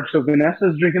anymore. So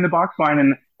Vanessa's drinking the box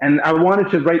wine, and I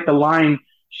wanted to write the line,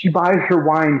 she buys her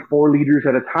wine 4 liters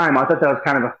at a time. I thought that was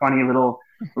kind of a funny little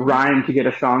rhyme to get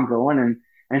a song going.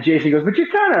 And Jason goes, but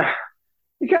you're kind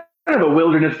of a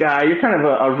wilderness guy. You're kind of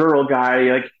a rural guy.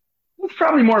 Like, it's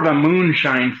probably more of a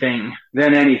moonshine thing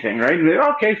than anything, right?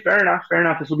 Okay, fair enough.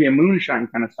 This will be a moonshine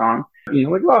kind of song.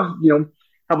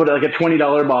 How about like a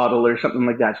 $20 bottle or something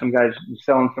like that? Some guy's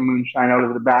selling some moonshine out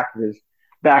of the back of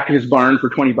his barn for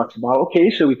 $20 a bottle.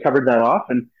 Okay, so we covered that off.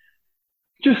 And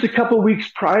just a couple of weeks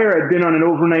prior, I'd been on an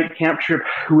overnight camp trip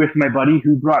with my buddy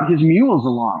who brought his mules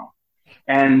along.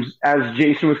 And as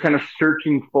Jason was kind of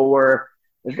searching for,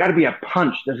 there's got to be a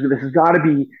punch. This has got to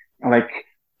be like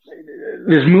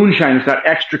this moonshine has got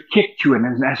extra kick to it.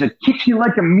 And I said, kicks you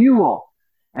like a mule.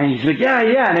 And he's like, yeah.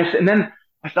 And then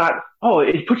I thought,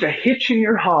 it puts a hitch in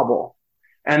your hobble.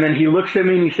 And then he looks at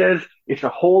me and he says, it's a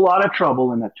whole lot of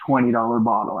trouble in a $20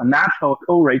 bottle. And that's how a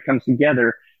co-write comes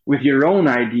together with your own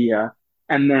idea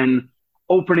and then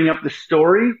opening up the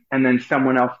story and then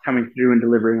someone else coming through and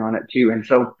delivering on it too. And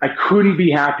so I couldn't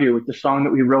be happier with the song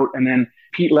that we wrote. And then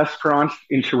Pete Lesperance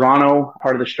in Toronto,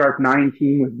 part of the Sharp 9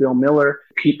 team with Bill Miller.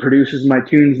 Pete produces my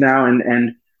tunes now,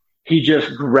 and he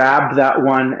just grabbed that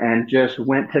one and just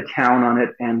went to town on it,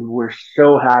 and we're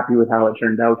so happy with how it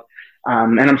turned out.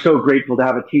 And I'm so grateful to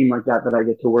have a team like that I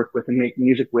get to work with and make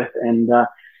music with. And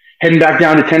heading back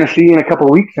down to Tennessee in a couple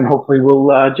of weeks, and hopefully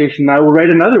Jason and I will write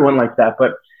another one like that.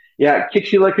 But yeah, it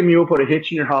kicks you like a mule, put a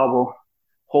hitch in your hobble,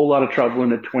 whole lot of trouble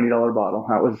in a $20 bottle.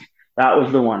 That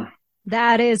was the one.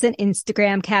 That is an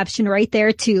Instagram caption right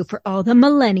there too for all the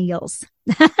millennials.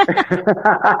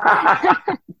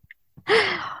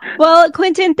 Well,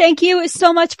 Quentin, thank you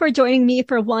so much for joining me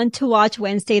for One to Watch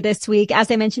Wednesday this week.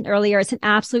 As I mentioned earlier, it's an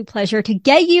absolute pleasure to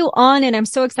get you on, and I'm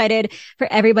so excited for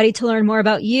everybody to learn more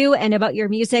about you and about your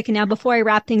music. And now, before I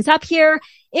wrap things up here,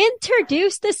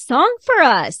 introduce the song for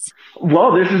us.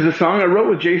 Well, this is a song I wrote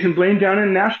with Jason Blaine down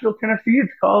in Nashville, Tennessee.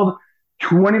 It's called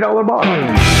 $20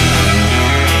 Bottle.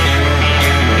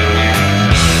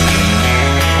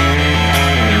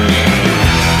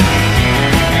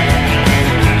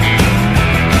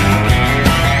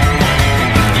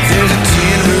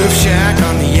 Shack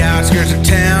on the outskirts of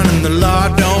town, and the law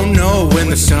don't know when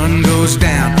the sun goes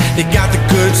down. They got the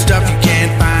good stuff you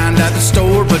can't find at the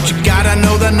store, but you gotta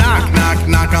know the knock, knock,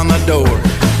 knock on the door.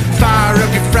 Fire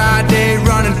up your Friday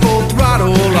running full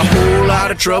throttle, a whole lot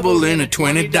of trouble in a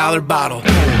 $20 bottle.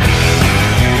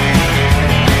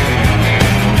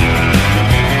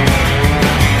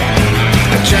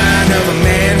 A giant of a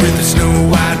man with a snow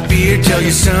white beard, tell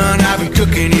your son I've been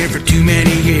cooking here for too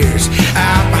many years.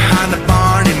 Out behind the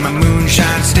barn in my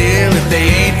moonshine still. If they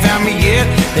ain't found me yet,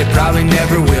 they probably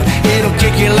never will. It'll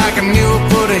kick you like a mule,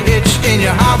 put a hitch in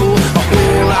your hobble, a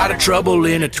whole lot of trouble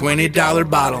in a $20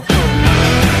 bottle.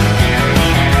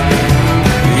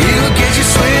 It'll get you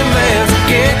swaying left,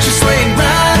 get you swaying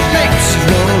right, makes you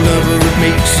wanna love her, it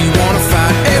makes you wanna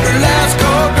fight. Every last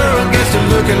call girl gets to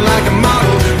looking like a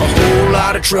model, a whole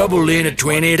lot of trouble in a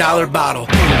 $20 bottle.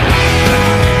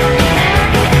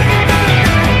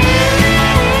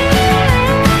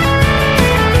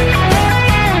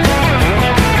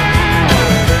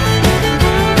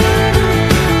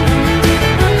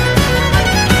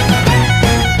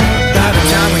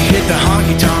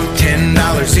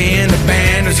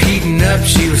 up,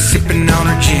 she was sipping on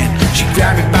her gin. She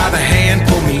grabbed me by the hand,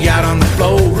 pulled me out on the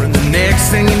floor, and the next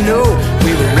thing you know,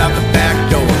 we were out the back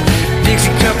door. Dixie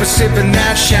cup was sipping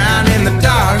that shine in the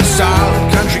dark. Solid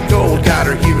country gold got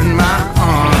her here in my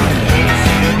arms.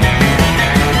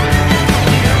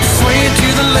 Swaying to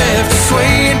the left,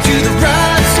 swaying to the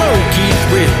right. So Keith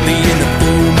Whitley in the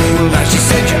full moonlight. She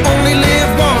said you only live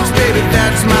once, baby,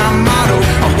 that's my motto.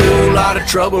 A whole lot of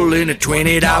trouble in a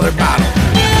 $20 bottle.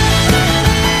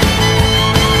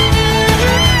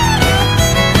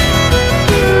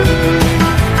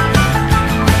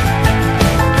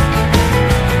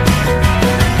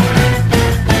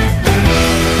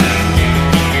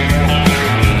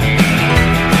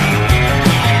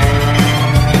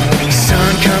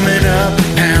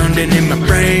 In my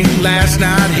brain, last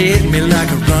night hit me like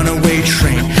a runaway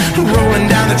train. Rolling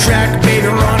down the track, baby,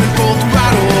 running full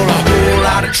throttle. A whole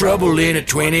lot of trouble in a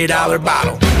 $20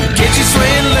 bottle. Get you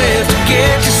swaying left,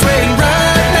 get you swaying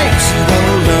right. Makes you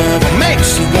wanna love,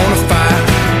 makes you wanna fight.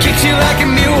 Kicks you like a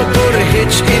mule, put a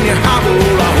hitch in your hobble.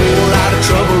 A whole lot of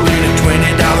trouble in a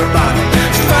 $20 bottle.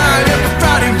 Fired up a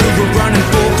Friday river, running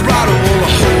full throttle. A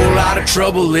whole lot of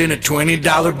trouble in a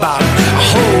 $20 bottle. A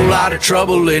whole lot of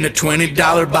trouble in a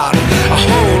 $20 bottle. A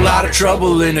whole lot of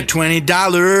trouble in a $20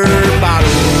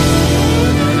 bottle.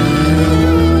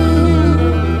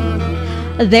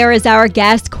 There is our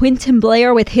guest, Quentin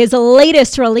Blair, with his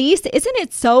latest release. Isn't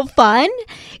it so fun?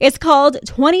 It's called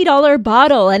 $20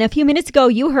 Bottle, and a few minutes ago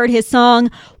you heard his song,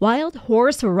 Wild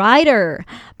Horse Rider.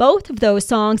 Both of those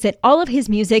songs and all of his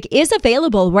music is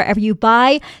available wherever you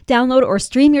buy, download, or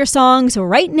stream your songs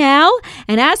right now.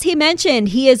 And as he mentioned,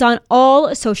 he is on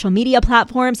all social media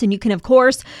platforms, and you can, of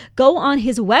course, go on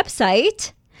his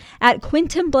website at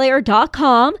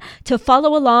QuentinBlair.com to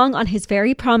follow along on his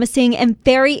very promising and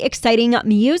very exciting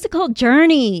musical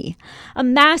journey. A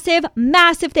massive,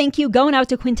 massive thank you going out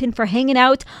to Quentin for hanging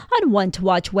out on One to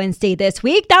Watch Wednesday this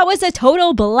week. That was a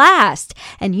total blast,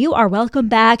 and you are welcome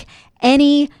back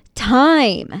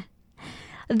anytime.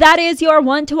 That is your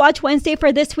One to Watch Wednesday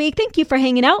for this week. Thank you for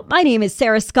hanging out. My name is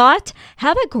Sarah Scott.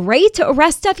 Have a great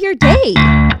rest of your day.